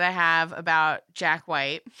weird thing that I have about Jack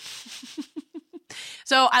White.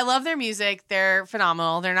 So I love their music. They're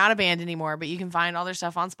phenomenal. They're not a band anymore, but you can find all their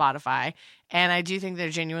stuff on Spotify. And I do think they're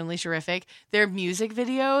genuinely terrific. Their music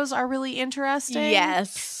videos are really interesting.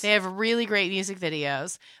 Yes. They have really great music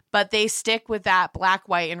videos, but they stick with that black,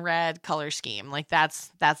 white, and red color scheme. Like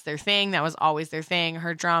that's their thing. That was always their thing.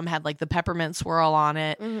 Her drum had like the peppermint swirl on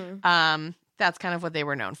it. Mm-hmm. That's kind of what they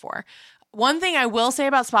were known for. One thing I will say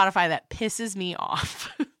about Spotify that pisses me off.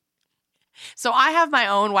 So I have my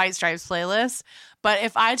own White Stripes playlist, but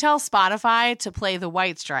if I tell Spotify to play the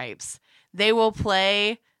White Stripes, they will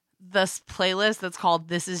play this playlist that's called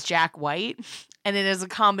This Is Jack White, and it is a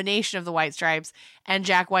combination of the White Stripes and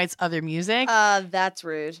Jack White's other music. That's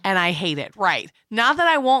rude. And I hate it. Right. Not that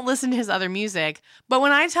I won't listen to his other music, but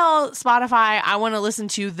when I tell Spotify I want to listen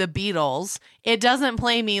to the Beatles, it doesn't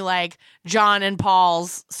play me like John and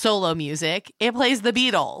Paul's solo music. It plays the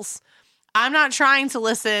Beatles. I'm not trying to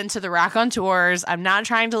listen to the Raconteurs. I'm not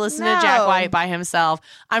trying to listen to Jack White by himself.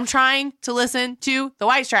 I'm trying to listen to the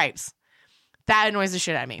White Stripes. That annoys the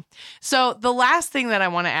shit out of me. So the last thing that I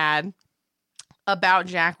want to add about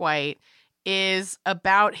Jack White is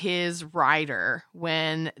about his rider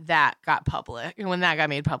when that got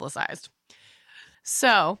made publicized.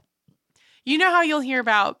 So, you know how you'll hear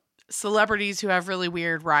about celebrities who have really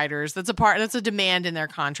weird riders? That's a demand in their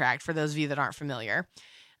contract for those of you that aren't familiar.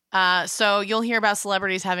 So you'll hear about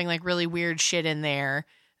celebrities having like really weird shit in there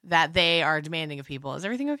that they are demanding of people. Is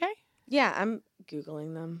everything okay? Yeah, I'm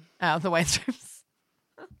Googling them. Oh, the White Stripes.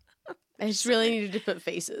 I just really needed to put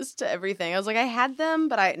faces to everything. I was like, I had them,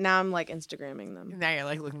 but now I'm like Instagramming them. Now you're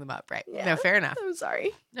like looking them up, right? Yeah. No, fair enough. I'm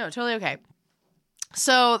sorry. No, totally okay.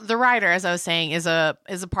 So the rider, as I was saying, is a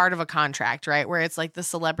part of a contract, right? Where it's like the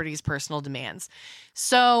celebrity's personal demands.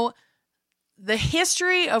 So the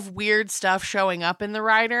history of weird stuff showing up in the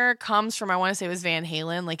rider comes from, I want to say it was Van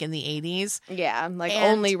Halen, like in the 80s. Yeah, like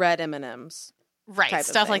only red M&Ms. Right,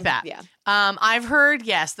 stuff like that. Yeah. I've heard,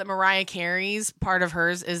 yes, that Mariah Carey's part of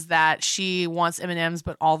hers is that she wants M&Ms,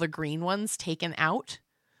 but all the green ones taken out.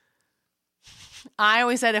 I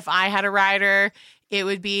always said if I had a rider, it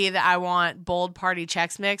would be that I want Bold Party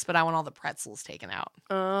Chex Mix, but I want all the pretzels taken out.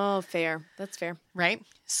 Oh, fair. That's fair. Right?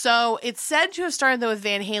 So it's said to have started, though, with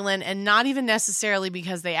Van Halen, and not even necessarily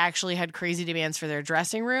because they actually had crazy demands for their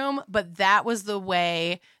dressing room, but that was the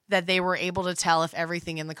way that they were able to tell if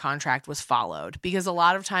everything in the contract was followed. Because a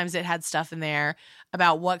lot of times it had stuff in there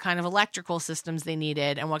about what kind of electrical systems they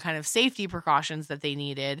needed and what kind of safety precautions that they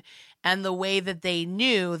needed. And the way that they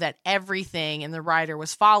knew that everything in the rider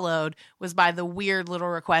was followed was by the weird little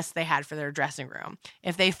requests they had for their dressing room.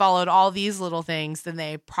 If they followed all these little things, then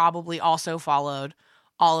they probably also followed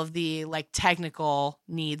all of the like technical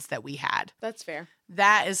needs that we had. That's fair.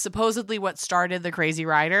 That is supposedly what started the Crazy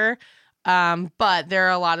Rider. But there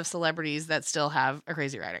are a lot of celebrities that still have a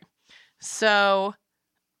Crazy Rider. So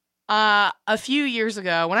a few years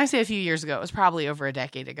ago, when I say a few years ago, it was probably over a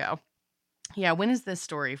decade ago. Yeah, when is this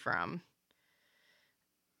story from?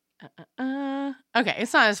 Okay,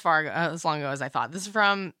 it's not as long ago as I thought. This is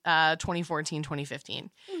from 2014,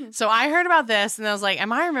 2015. Mm-hmm. So I heard about this and I was like,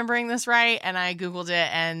 am I remembering this right? And I Googled it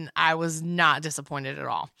and I was not disappointed at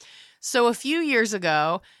all. So a few years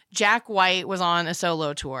ago, Jack White was on a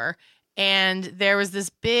solo tour and there was this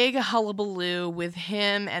big hullabaloo with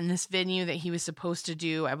him and this venue that he was supposed to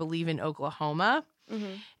do, I believe in Oklahoma.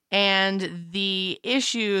 Mm-hmm. And the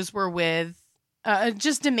issues were with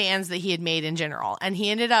just demands that he had made in general. And he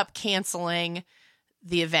ended up canceling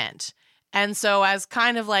the event. And so as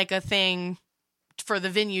kind of like a thing for the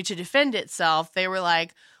venue to defend itself, they were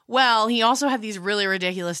like, well, he also had these really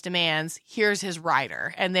ridiculous demands. Here's his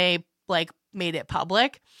rider. And they like made it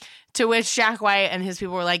public. To which Jack White and his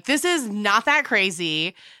people were like, this is not that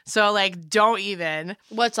crazy. So like, don't even.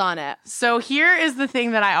 What's on it? So here is the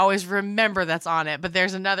thing that I always remember that's on it. But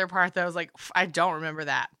there's another part that I was like, I don't remember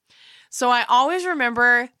that. So I always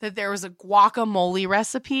remember that there was a guacamole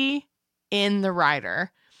recipe in the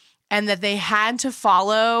rider and that they had to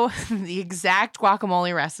follow the exact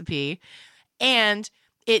guacamole recipe and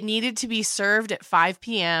it needed to be served at 5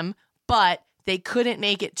 p.m., but they couldn't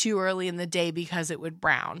make it too early in the day because it would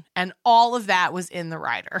brown. And all of that was in the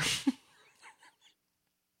rider.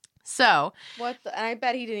 So, I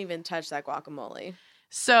bet he didn't even touch that guacamole.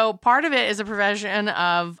 So part of it is a provision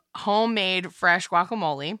of homemade fresh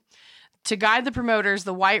guacamole. To guide the promoters,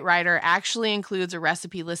 the White Rider actually includes a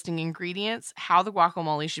recipe listing ingredients, how the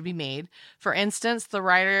guacamole should be made. For instance, the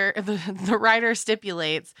rider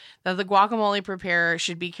stipulates that the guacamole preparer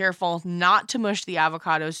should be careful not to mush the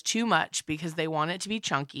avocados too much because they want it to be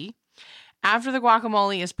chunky. After the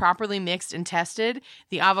guacamole is properly mixed and tested,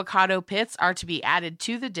 the avocado pits are to be added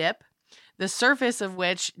to the dip, the surface of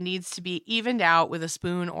which needs to be evened out with a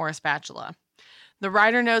spoon or a spatula. The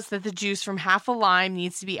writer notes that the juice from half a lime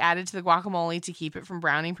needs to be added to the guacamole to keep it from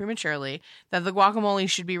browning prematurely, that the guacamole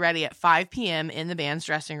should be ready at 5 p.m. in the band's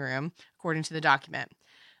dressing room, according to the document.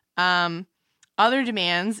 Other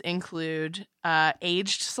demands include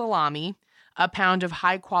aged salami, a pound of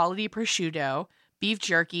high-quality prosciutto, beef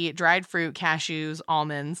jerky, dried fruit, cashews,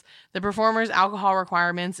 almonds. The performer's alcohol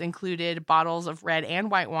requirements included bottles of red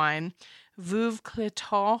and white wine, Veuve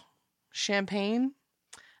Clicquot champagne,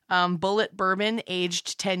 Bullet bourbon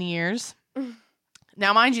aged 10 years.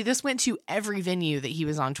 Now, mind you, this went to every venue that he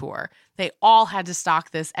was on tour. They all had to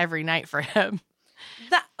stock this every night for him.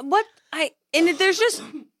 And there's just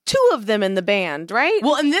 2 of them in the band, right?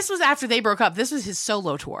 Well, and this was after they broke up. This was his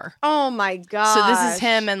solo tour. Oh my god! So this is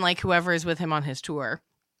him and like whoever is with him on his tour.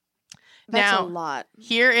 That's now, a lot.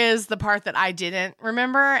 Here is the part that I didn't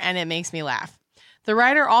remember, and it makes me laugh. The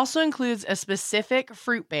rider also includes a specific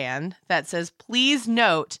fruit band that says, please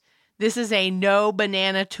note, this is a no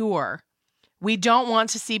banana tour. We don't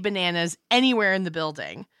want to see bananas anywhere in the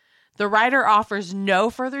building. The rider offers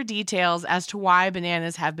no further details as to why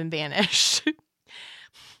bananas have been banished.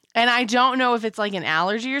 And I don't know if it's like an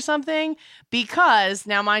allergy or something, because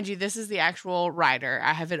now, mind you, this is the actual rider.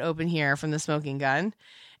 I have it open here from the Smoking Gun.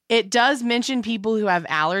 It does mention people who have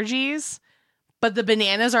allergies, but the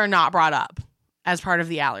bananas are not brought up as part of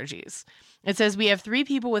the allergies. It says we have 3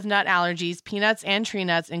 people with nut allergies, peanuts and tree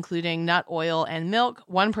nuts, including nut oil and milk,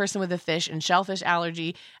 1 person with a fish and shellfish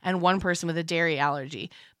allergy, and 1 person with a dairy allergy.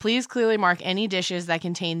 Please clearly mark any dishes that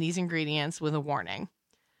contain these ingredients with a warning.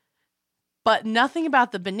 But nothing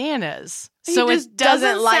about the bananas. So it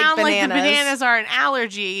doesn't sound like the bananas are an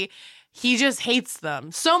allergy. He just hates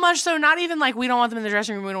them. So much so, not even like we don't want them in the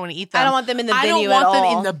dressing room, we don't want to eat them. I don't want them in the venue at all. I don't want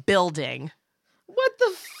them in the building.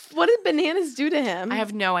 What did bananas do to him? I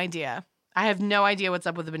have no idea. I have no idea what's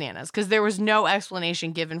up with the bananas because there was no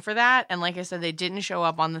explanation given for that. And like I said, they didn't show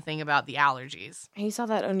up on the thing about the allergies. He saw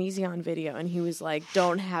that Onision video and he was like,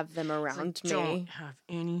 don't have them around me. Don't have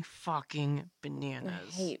any fucking bananas.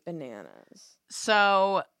 I hate bananas.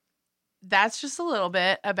 So that's just a little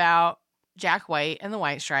bit about Jack White and the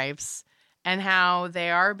White Stripes and how they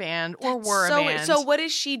are a band or were a band. So what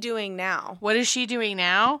is she doing now? What is she doing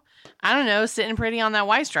now? I don't know, sitting pretty on that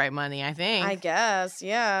White Stripe money, I think. I guess,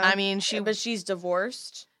 yeah. I mean, but she's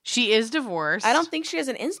divorced. She is divorced. I don't think she has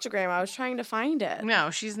an Instagram. I was trying to find it.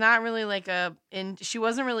 No, she's not really like she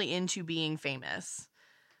wasn't really into being famous.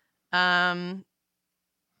 It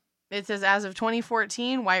says as of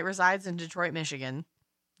 2014, White resides in Detroit, Michigan.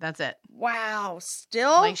 That's it. Wow,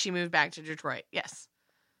 still? Like she moved back to Detroit. Yes.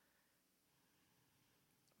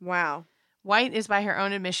 Wow. White is, by her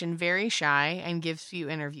own admission, very shy and gives few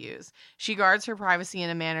interviews. She guards her privacy in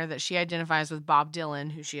a manner that she identifies with Bob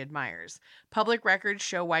Dylan, who she admires. Public records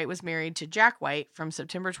show White was married to Jack White from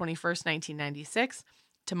September 21st, 1996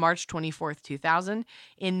 to March 24th, 2000.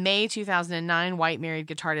 In May 2009, White married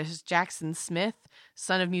guitarist Jackson Smith,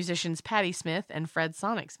 son of musicians Patti Smith and Fred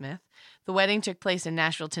Sonic Smith. The wedding took place in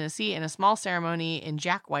Nashville, Tennessee, in a small ceremony in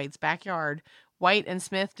Jack White's backyard. White and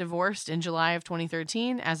Smith divorced in July of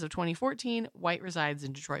 2013. As of 2014, White resides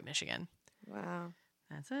in Detroit, Michigan. Wow.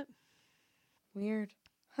 That's it. Weird.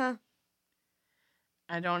 Huh.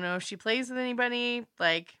 I don't know if she plays with anybody.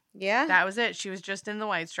 Yeah. That was it. She was just in the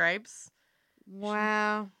White Stripes.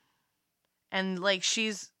 Wow. And,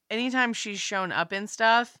 anytime she's shown up in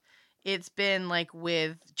stuff, it's been,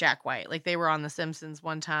 with Jack White. They were on The Simpsons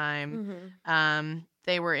one time. Mm-hmm.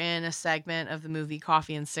 They were in a segment of the movie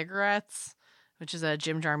Coffee and Cigarettes, which is a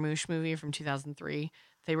Jim Jarmusch movie from 2003.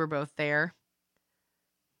 They were both there.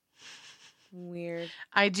 Weird.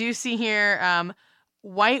 I do see here,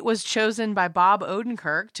 White was chosen by Bob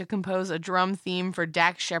Odenkirk to compose a drum theme for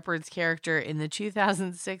Dax Shepard's character in the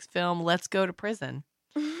 2006 film Let's Go to Prison.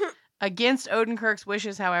 Against Odenkirk's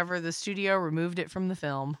wishes, however, the studio removed it from the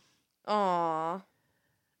film. Aw.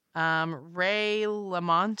 Ray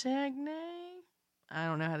LaMontagne, I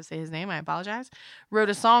don't know how to say his name, I apologize, wrote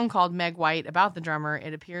a song called Meg White about the drummer.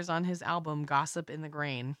 It appears on his album Gossip in the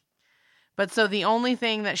Grain. But so the only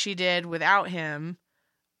thing that she did without him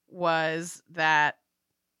was that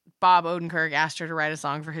Bob Odenkirk asked her to write a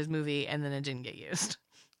song for his movie, and then it didn't get used.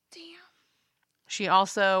 Damn. She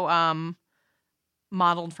also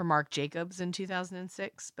modeled for Marc Jacobs in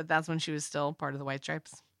 2006, but that's when she was still part of the White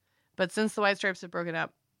Stripes. But since the White Stripes have broken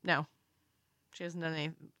up, no, she hasn't done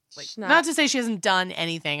anything. Like, not to say she hasn't done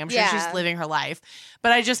anything. I'm sure she's living her life,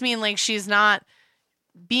 but I just mean like she's not.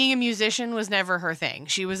 Being a musician was never her thing.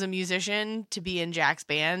 She was a musician to be in Jack's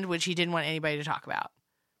band, which he didn't want anybody to talk about.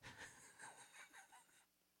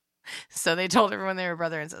 So they told everyone they were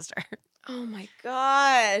brother and sister. Oh my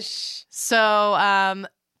gosh. So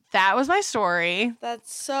that was my story.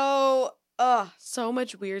 That's so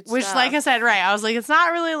much weird stuff. Which, like I said, right, I was like, it's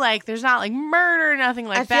not really like, there's not like murder or nothing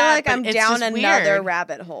like that. I feel like I'm it's down another weird.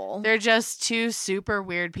 rabbit hole. They're just two super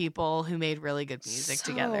weird people who made really good music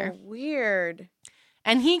together. Weird.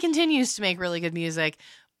 And he continues to make really good music,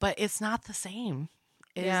 but it's not the same.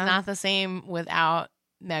 It is not the same without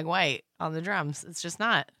Meg White on the drums. It's just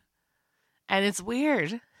not. And it's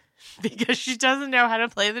weird because she doesn't know how to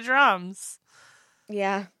play the drums.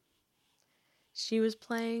 Yeah. She was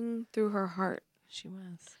playing through her heart. She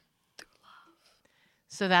was. Through love.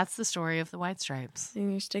 So that's the story of the White Stripes.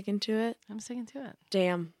 And you're sticking to it? I'm sticking to it.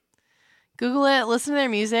 Damn. Google it. Listen to their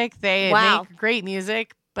music. They make great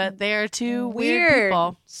music, but they are two weird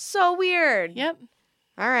people. So weird. Yep.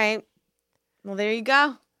 All right. Well, there you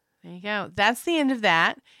go. There you go. That's the end of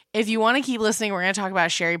that. If you want to keep listening, we're going to talk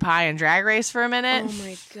about Sherry Pie and Drag Race for a minute. Oh,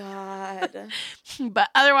 my God. But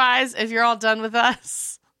otherwise, if you're all done with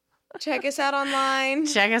us, check us out online.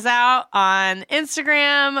 Check us out on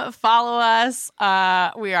Instagram. Follow us.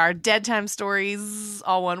 We are Dead Time Stories,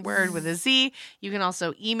 all one word with a Z. You can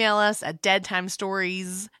also email us at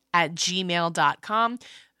deadtimestories@gmail.com.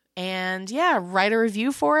 And yeah, write a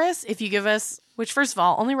review for us. If you give us, which first of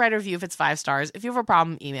all, only write a review if it's 5 stars. If you have a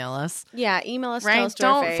problem, email us. Yeah, email us. Right? Tell us to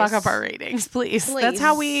Don't our face. fuck up our ratings, please. That's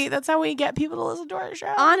how we get people to listen to our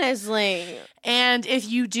show. Honestly. And if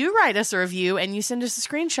you do write us a review and you send us a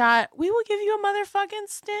screenshot, we will give you a motherfucking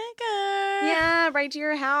sticker. Yeah, right to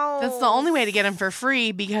your house. That's the only way to get them for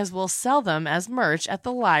free because we'll sell them as merch at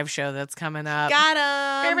the live show that's coming up. Got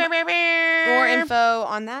 'em. More info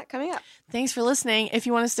on that coming up. Thanks for listening. If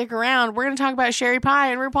you want to stick around, we're going to talk about Sherry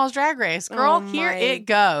Pie and RuPaul's Drag Race. Girl, here it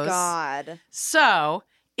goes. God. So,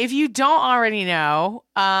 if you don't already know,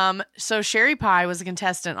 so Sherry Pie was a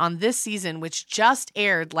contestant on this season, which just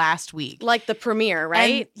aired last week. Like the premiere,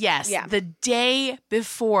 right? And yes. Yeah. The day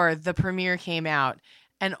before the premiere came out,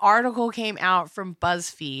 an article came out from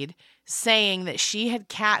BuzzFeed saying that she had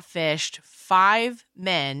catfished 5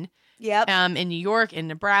 men in New York and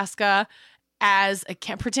Nebraska as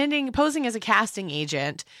posing as a casting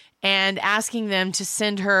agent and asking them to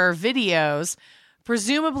send her videos,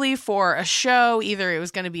 presumably for a show. Either it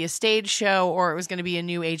was going to be a stage show or it was going to be a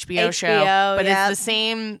new HBO show. But it's the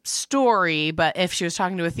same story. But if she was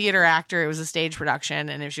talking to a theater actor, it was a stage production.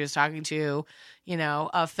 And if she was talking to,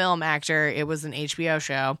 a film actor, it was an HBO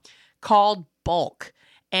show called Bulk.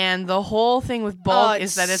 And the whole thing with Bulk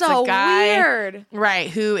is that it's so a guy, weird. right,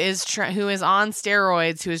 who is on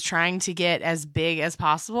steroids, who is trying to get as big as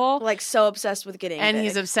possible. Like so obsessed with getting and big.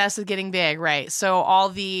 He's obsessed with getting big, right? So all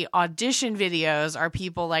the audition videos are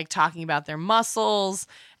people like talking about their muscles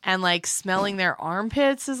and like smelling their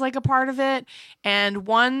armpits is like a part of it. And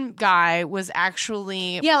one guy was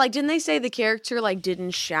actually like didn't they say the character like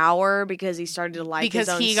didn't shower because he started to like his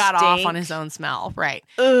own because he got stink? off on his own smell, right?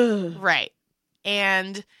 Ugh. Right.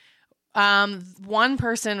 And one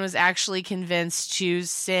person was actually convinced to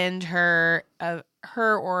send her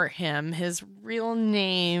or him. His real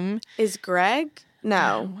name is Greg. I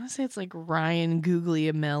No, want to say it's like Ryan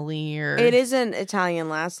Guglielmelli, or it is an Italian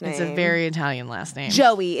last name. It's a very Italian last name.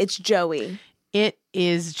 Joey. It's Joey. It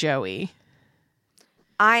is Joey.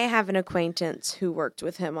 I have an acquaintance who worked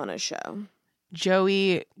with him on a show.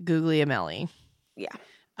 Joey Guglielmelli. Yeah.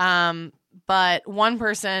 But one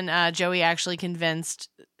person, Joey, actually convinced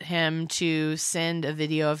him to send a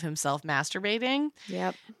video of himself masturbating.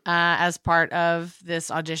 Yep. As part of this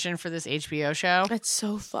audition for this HBO show. That's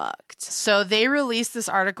so fucked. So they released this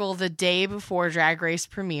article the day before Drag Race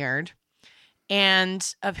premiered.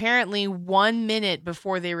 And apparently 1 minute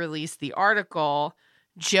before they released the article,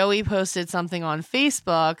 Joey posted something on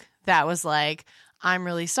Facebook that was like, I'm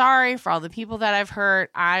really sorry for all the people that I've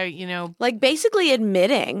hurt. Like basically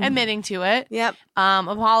admitting to it. Yep.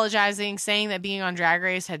 Apologizing, saying that being on Drag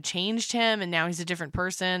Race had changed him and now he's a different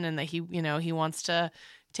person and that he wants to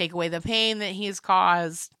take away the pain that he's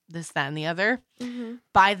caused, this, that, and the other. Mm-hmm.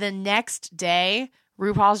 By the next day,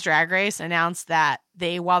 RuPaul's Drag Race announced that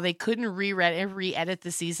while they couldn't re-edit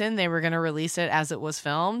the season, they were going to release it as it was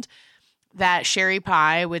filmed. That Sherry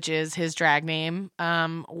Pie, which is his drag name,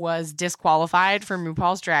 was disqualified from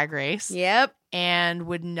RuPaul's Drag Race. Yep. And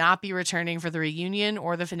would not be returning for the reunion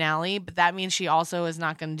or the finale. But that means she also is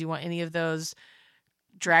not going to do any of those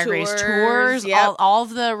Drag Race tours. Yep. All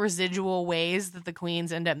of the residual ways that the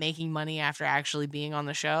queens end up making money after actually being on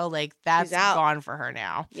the show. Like, that's gone for her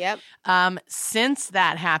now. Yep. Since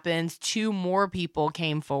that happened, 2 more people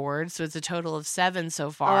came forward. So it's a total of 7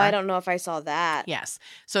 so far. Oh, I don't know if I saw that. Yes.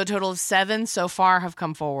 So a total of 7 so far have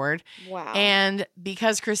come forward. Wow. And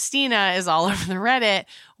because Christina is all over the Reddit,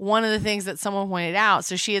 one of the things that someone pointed out,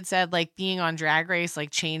 so she had said, like, being on Drag Race,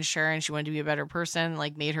 like, changed her and she wanted to be a better person,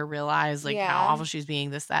 like, made her realize, like, how awful she was being,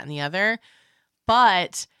 this, that, and the other.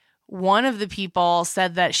 But one of the people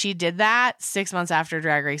said that she did that 6 months after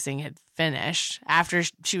drag racing had finished, after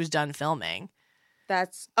she was done filming.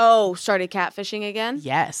 Started catfishing again?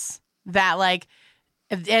 Yes. That, like,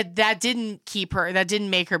 that didn't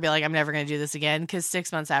make her be like, I'm never going to do this again, because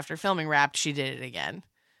 6 months after filming Wrapped, she did it again.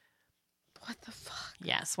 What the fuck?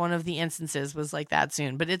 Yes, one of the instances was like that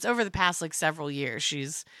soon, but it's over the past like several years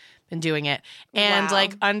she's been doing it. And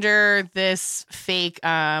like under this fake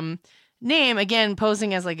name, again,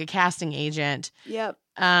 posing as like a casting agent. Yep.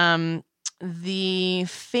 The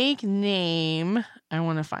fake name, I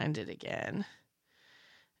want to find it again.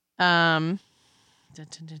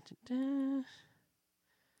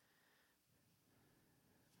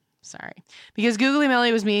 Sorry. Because Googly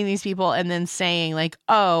Melly was meeting these people and then saying like,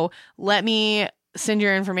 oh, let me send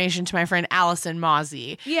your information to my friend Allison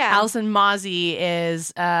Mozzie. Yeah. Allison Mozzie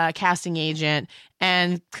is a casting agent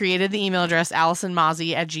and created the email address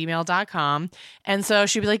AllisonMozzie@gmail.com. And so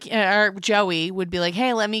she'd be like, or Joey would be like,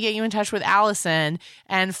 hey, let me get you in touch with Allison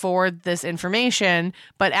and forward this information.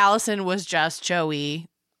 But Allison was just Joey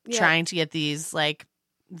trying to get these like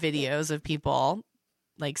videos of people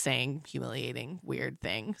like saying humiliating, weird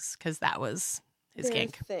things, because that was his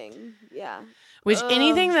kink. Thing. Yeah. Which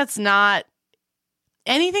anything that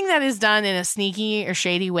is done in a sneaky or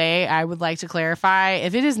shady way, I would like to clarify.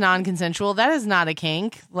 If it is non-consensual, that is not a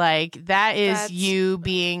kink. Like, that's you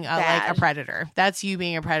being a predator. That's you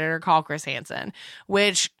being a predator. Call Chris Hansen.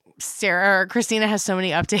 Which Christina has so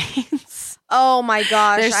many updates. Oh my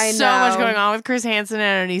gosh, There's so much going on with Chris Hansen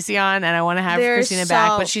and Onision, and I want to have Christina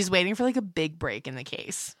back, but she's waiting for like a big break in the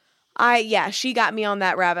case. She got me on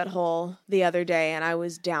that rabbit hole the other day, and I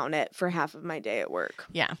was down it for half of my day at work.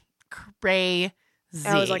 Yeah. Crazy.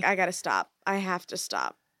 I was like, I gotta stop. I have to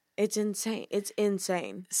stop. It's insane. It's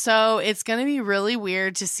insane. So it's going to be really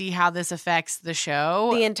weird to see how this affects the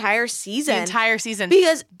show. The entire season.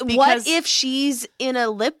 Because what if she's in a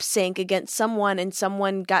lip sync against someone and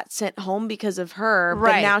someone got sent home because of her,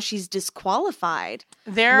 but now she's disqualified?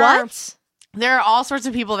 There are all sorts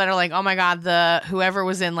of people that are like, oh my God, whoever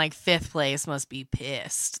was in like 5th place must be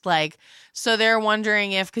pissed. Like, so they're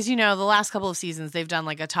wondering if, because, the last couple of seasons, they've done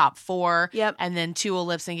like a top 4. Yep. And then 2 will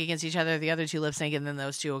lip sync against each other. The other 2 lip sync, and then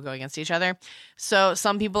those 2 will go against each other. So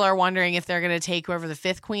some people are wondering if they're going to take whoever the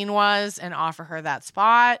 5th queen was and offer her that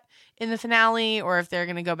spot in the finale, or if they're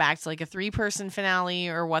going to go back to like a 3-person finale,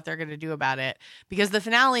 or what they're going to do about it. Because the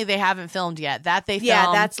finale they haven't filmed yet. That they filmed.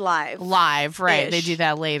 Yeah, that's live. Live, right. They do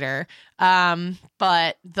that later.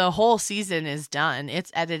 But the whole season is done.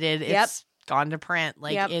 It's edited. It's gone to print.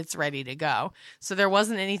 Like, it's ready to go. So there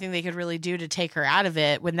wasn't anything they could really do to take her out of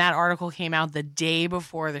it when that article came out the day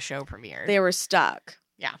before the show premiered. They were stuck.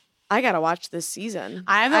 Yeah. I gotta watch this season.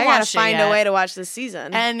 I gotta find a way to watch this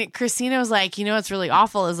season. And Christina was like, what's really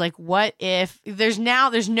awful is like, what if there's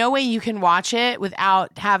no way you can watch it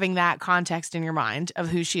without having that context in your mind of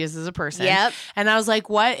who she is as a person. Yep. And I was like,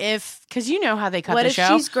 what if, because you know how they cut the show.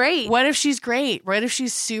 What if she's great? What if she's great? What if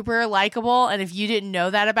she's super likable? And if you didn't know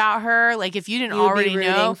that about her, like if you didn't already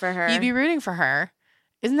know, you'd be rooting for her.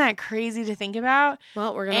 Isn't that crazy to think about?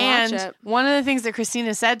 Well, we're going to watch it. And one of the things that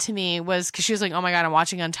Christina said to me was, because she was like, oh my God, I'm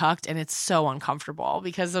watching Untucked and it's so uncomfortable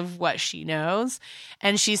because of what she knows.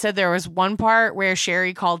 And she said there was one part where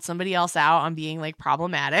Sherry called somebody else out on being like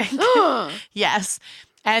problematic. Yes.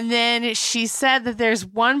 And then she said that there's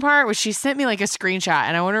one part where she sent me like a screenshot,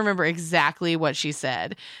 and I want to remember exactly what she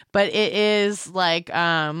said. But it is like,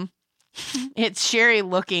 it's Sherry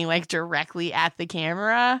looking like directly at the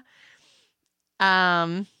camera.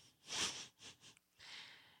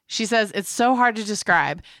 She says, it's so hard to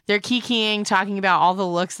describe. They're kikiing, talking about all the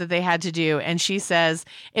looks that they had to do. And she says,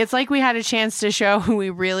 it's like we had a chance to show who we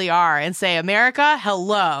really are and say, America,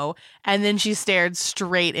 hello. And then she stared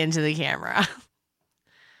straight into the camera.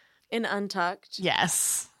 In Untucked.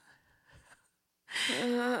 Yes.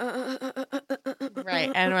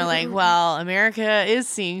 Right. And we're like, well, America is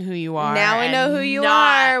seeing who you are. Now we know who you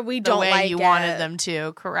are. We don't like you it. wanted them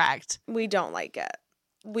to. Correct. We don't like it.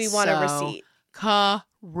 We want a receipt.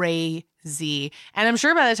 Crazy. And I'm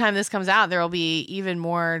sure by the time this comes out, there will be even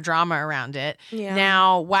more drama around it. Yeah.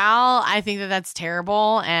 Now, while I think that that's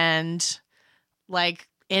terrible and like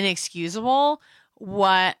inexcusable,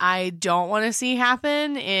 what I don't want to see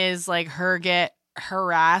happen is like her get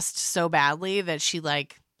harassed so badly that she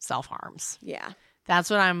like self-harms. Yeah.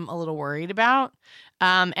 That's what I'm a little worried about.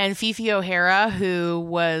 And Fifi O'Hara, who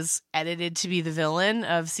was edited to be the villain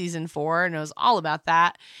of season 4, knows all about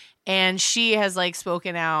that. And she has like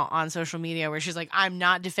spoken out on social media where she's like, I'm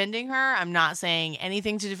not defending her. I'm not saying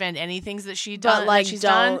anything to defend anything that she's done.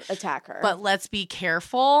 Don't attack her. But let's be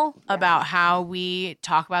careful about how we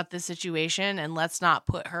talk about this situation, and let's not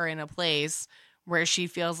put her in a place where she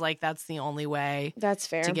feels like that's the only way that's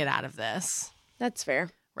fair to get out of this. That's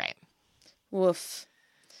fair. Right. Woof.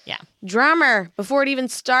 Yeah. Drummer before it even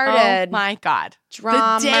started. Oh my God.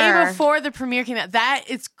 Drummer. The day before the premiere came out. That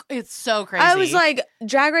it's so crazy. I was like,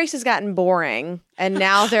 Drag Race has gotten boring. And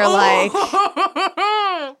now they're like,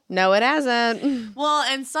 no, it hasn't. Well,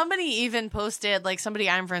 and somebody even posted, like somebody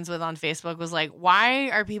I'm friends with on Facebook was like, why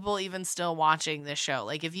are people even still watching this show?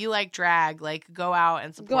 Like, if you like drag, like go out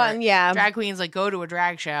and support drag queens, like go to a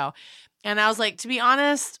drag show. And I was like, to be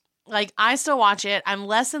honest, like, I still watch it. I'm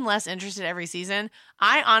less and less interested every season.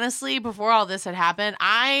 I honestly, before all this had happened,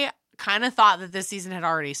 I kind of thought that this season had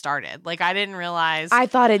already started. Like, I didn't realize. I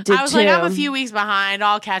thought it did, I was too. like, I'm a few weeks behind.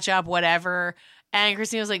 I'll catch up, whatever. And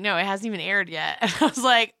Christina was like, no, it hasn't even aired yet. And I was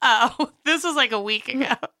like, oh, this was like a week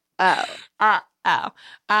ago. So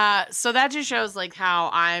that just shows, like,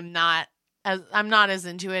 how I'm not as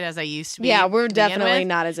into it as I used to be. Yeah, we're definitely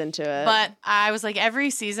not as into it. But I was like, every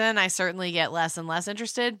season I certainly get less and less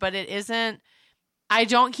interested, but it isn't, I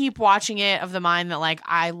don't keep watching it of the mind that like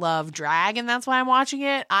I love drag and that's why I'm watching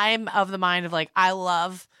it. I'm of the mind of like, I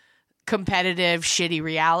love competitive shitty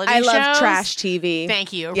reality shows. I love trash TV.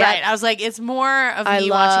 Thank you. Yep. Right. I was like, it's more of me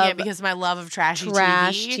watching it because of my love of trashy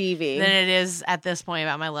TV than it is at this point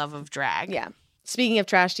about my love of drag. Yeah. Speaking of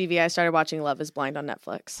trash TV, I started watching Love is Blind on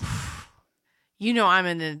Netflix. You know I'm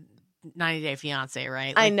into 90 Day Fiance,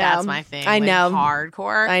 right? Like, I know. That's my thing. I know.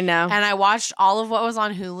 Hardcore. I know. And I watched all of what was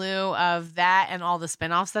on Hulu of that and all the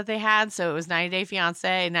spinoffs that they had. So it was 90 Day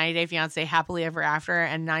Fiance, 90 Day Fiance Happily Ever After,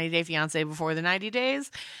 and 90 Day Fiance Before the 90 Days.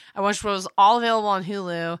 I watched what was all available on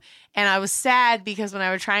Hulu. And I was sad because when I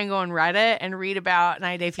would try and go on Reddit and read about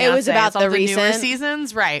 90 Day Fiance, it was about the newer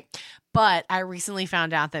seasons. Right. But I recently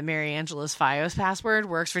found out that Mary Angela's FiOS password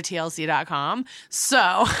works for TLC.com. So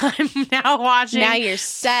I'm now watching. Now you're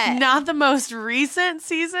set. Not the most recent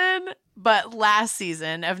season, but last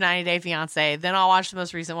season of 90 Day Fiance. Then I'll watch the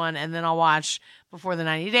most recent one, and then I'll watch Before the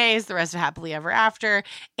 90 Days, the rest of Happily Ever After,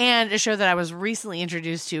 and a show that I was recently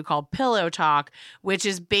introduced to called Pillow Talk, which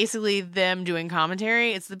is basically them doing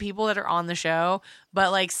commentary. It's the people that are on the show,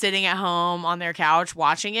 but like sitting at home on their couch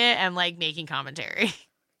watching it and like making commentary.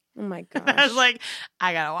 Oh my gosh. I was like,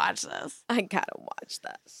 I gotta watch this. I gotta watch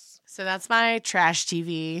this. So that's my trash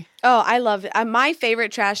TV. Oh, I love it. My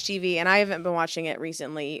favorite trash TV, and I haven't been watching it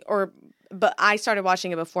recently, but I started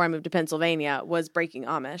watching it before I moved to Pennsylvania, was Breaking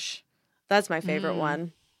Amish. That's my favorite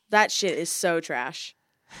one. That shit is so trash.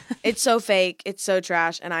 It's so fake. It's so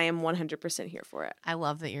trash, and I am 100% here for it. I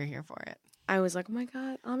love that you're here for it. I was like, oh my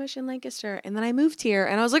God, Amish in Lancaster. And then I moved here,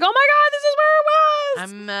 and I was like, oh my God, this is where it was.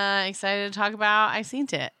 I'm excited to talk about I Seen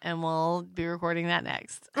It, and we'll be recording that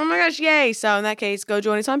next. Oh my gosh, yay. So in that case, go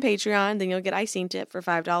join us on Patreon. Then you'll get I Seen It for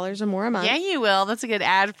 $5 or more a month. Yeah, you will. That's a good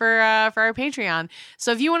ad for our Patreon.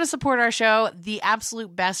 So if you want to support our show, the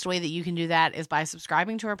absolute best way that you can do that is by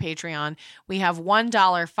subscribing to our Patreon. We have $1,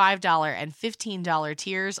 $5, and $15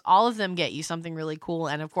 tiers. All of them get you something really cool.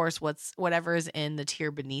 And of course, whatever is in the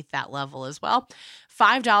tier beneath that level as well.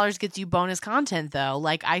 $5 gets you bonus content, though,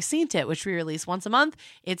 like I Seen It, which we release once a month.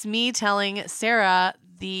 It's me telling Sarah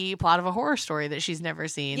the plot of a horror story that she's never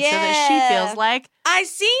seen so that she feels like I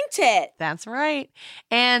Seen It. That's right.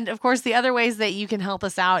 And of course, the other ways that you can help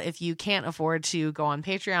us out if you can't afford to go on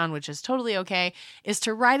Patreon, which is totally okay, is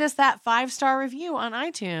to write us that 5-star review on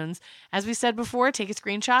iTunes. As we said before, take a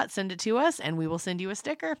screenshot, send it to us, and we will send you a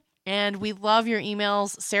sticker. And we love your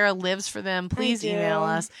emails. Sarah lives for them. Please email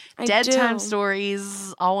us. Dead Time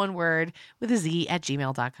Stories, all one word, with a Z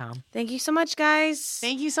 @gmail.com. Thank you so much, guys.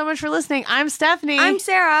 Thank you so much for listening. I'm Stephanie. I'm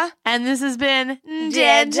Sarah. And this has been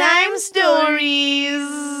Dead Time Stories.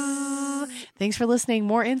 Thanks for listening.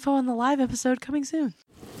 More info on the live episode coming soon.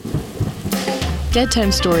 Dead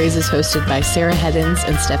Time Stories is hosted by Sarah Heddens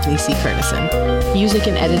and Stephanie C. Kernison. Music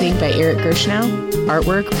and editing by Eric Gershnow.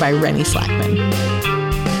 Artwork by Rennie Slackman.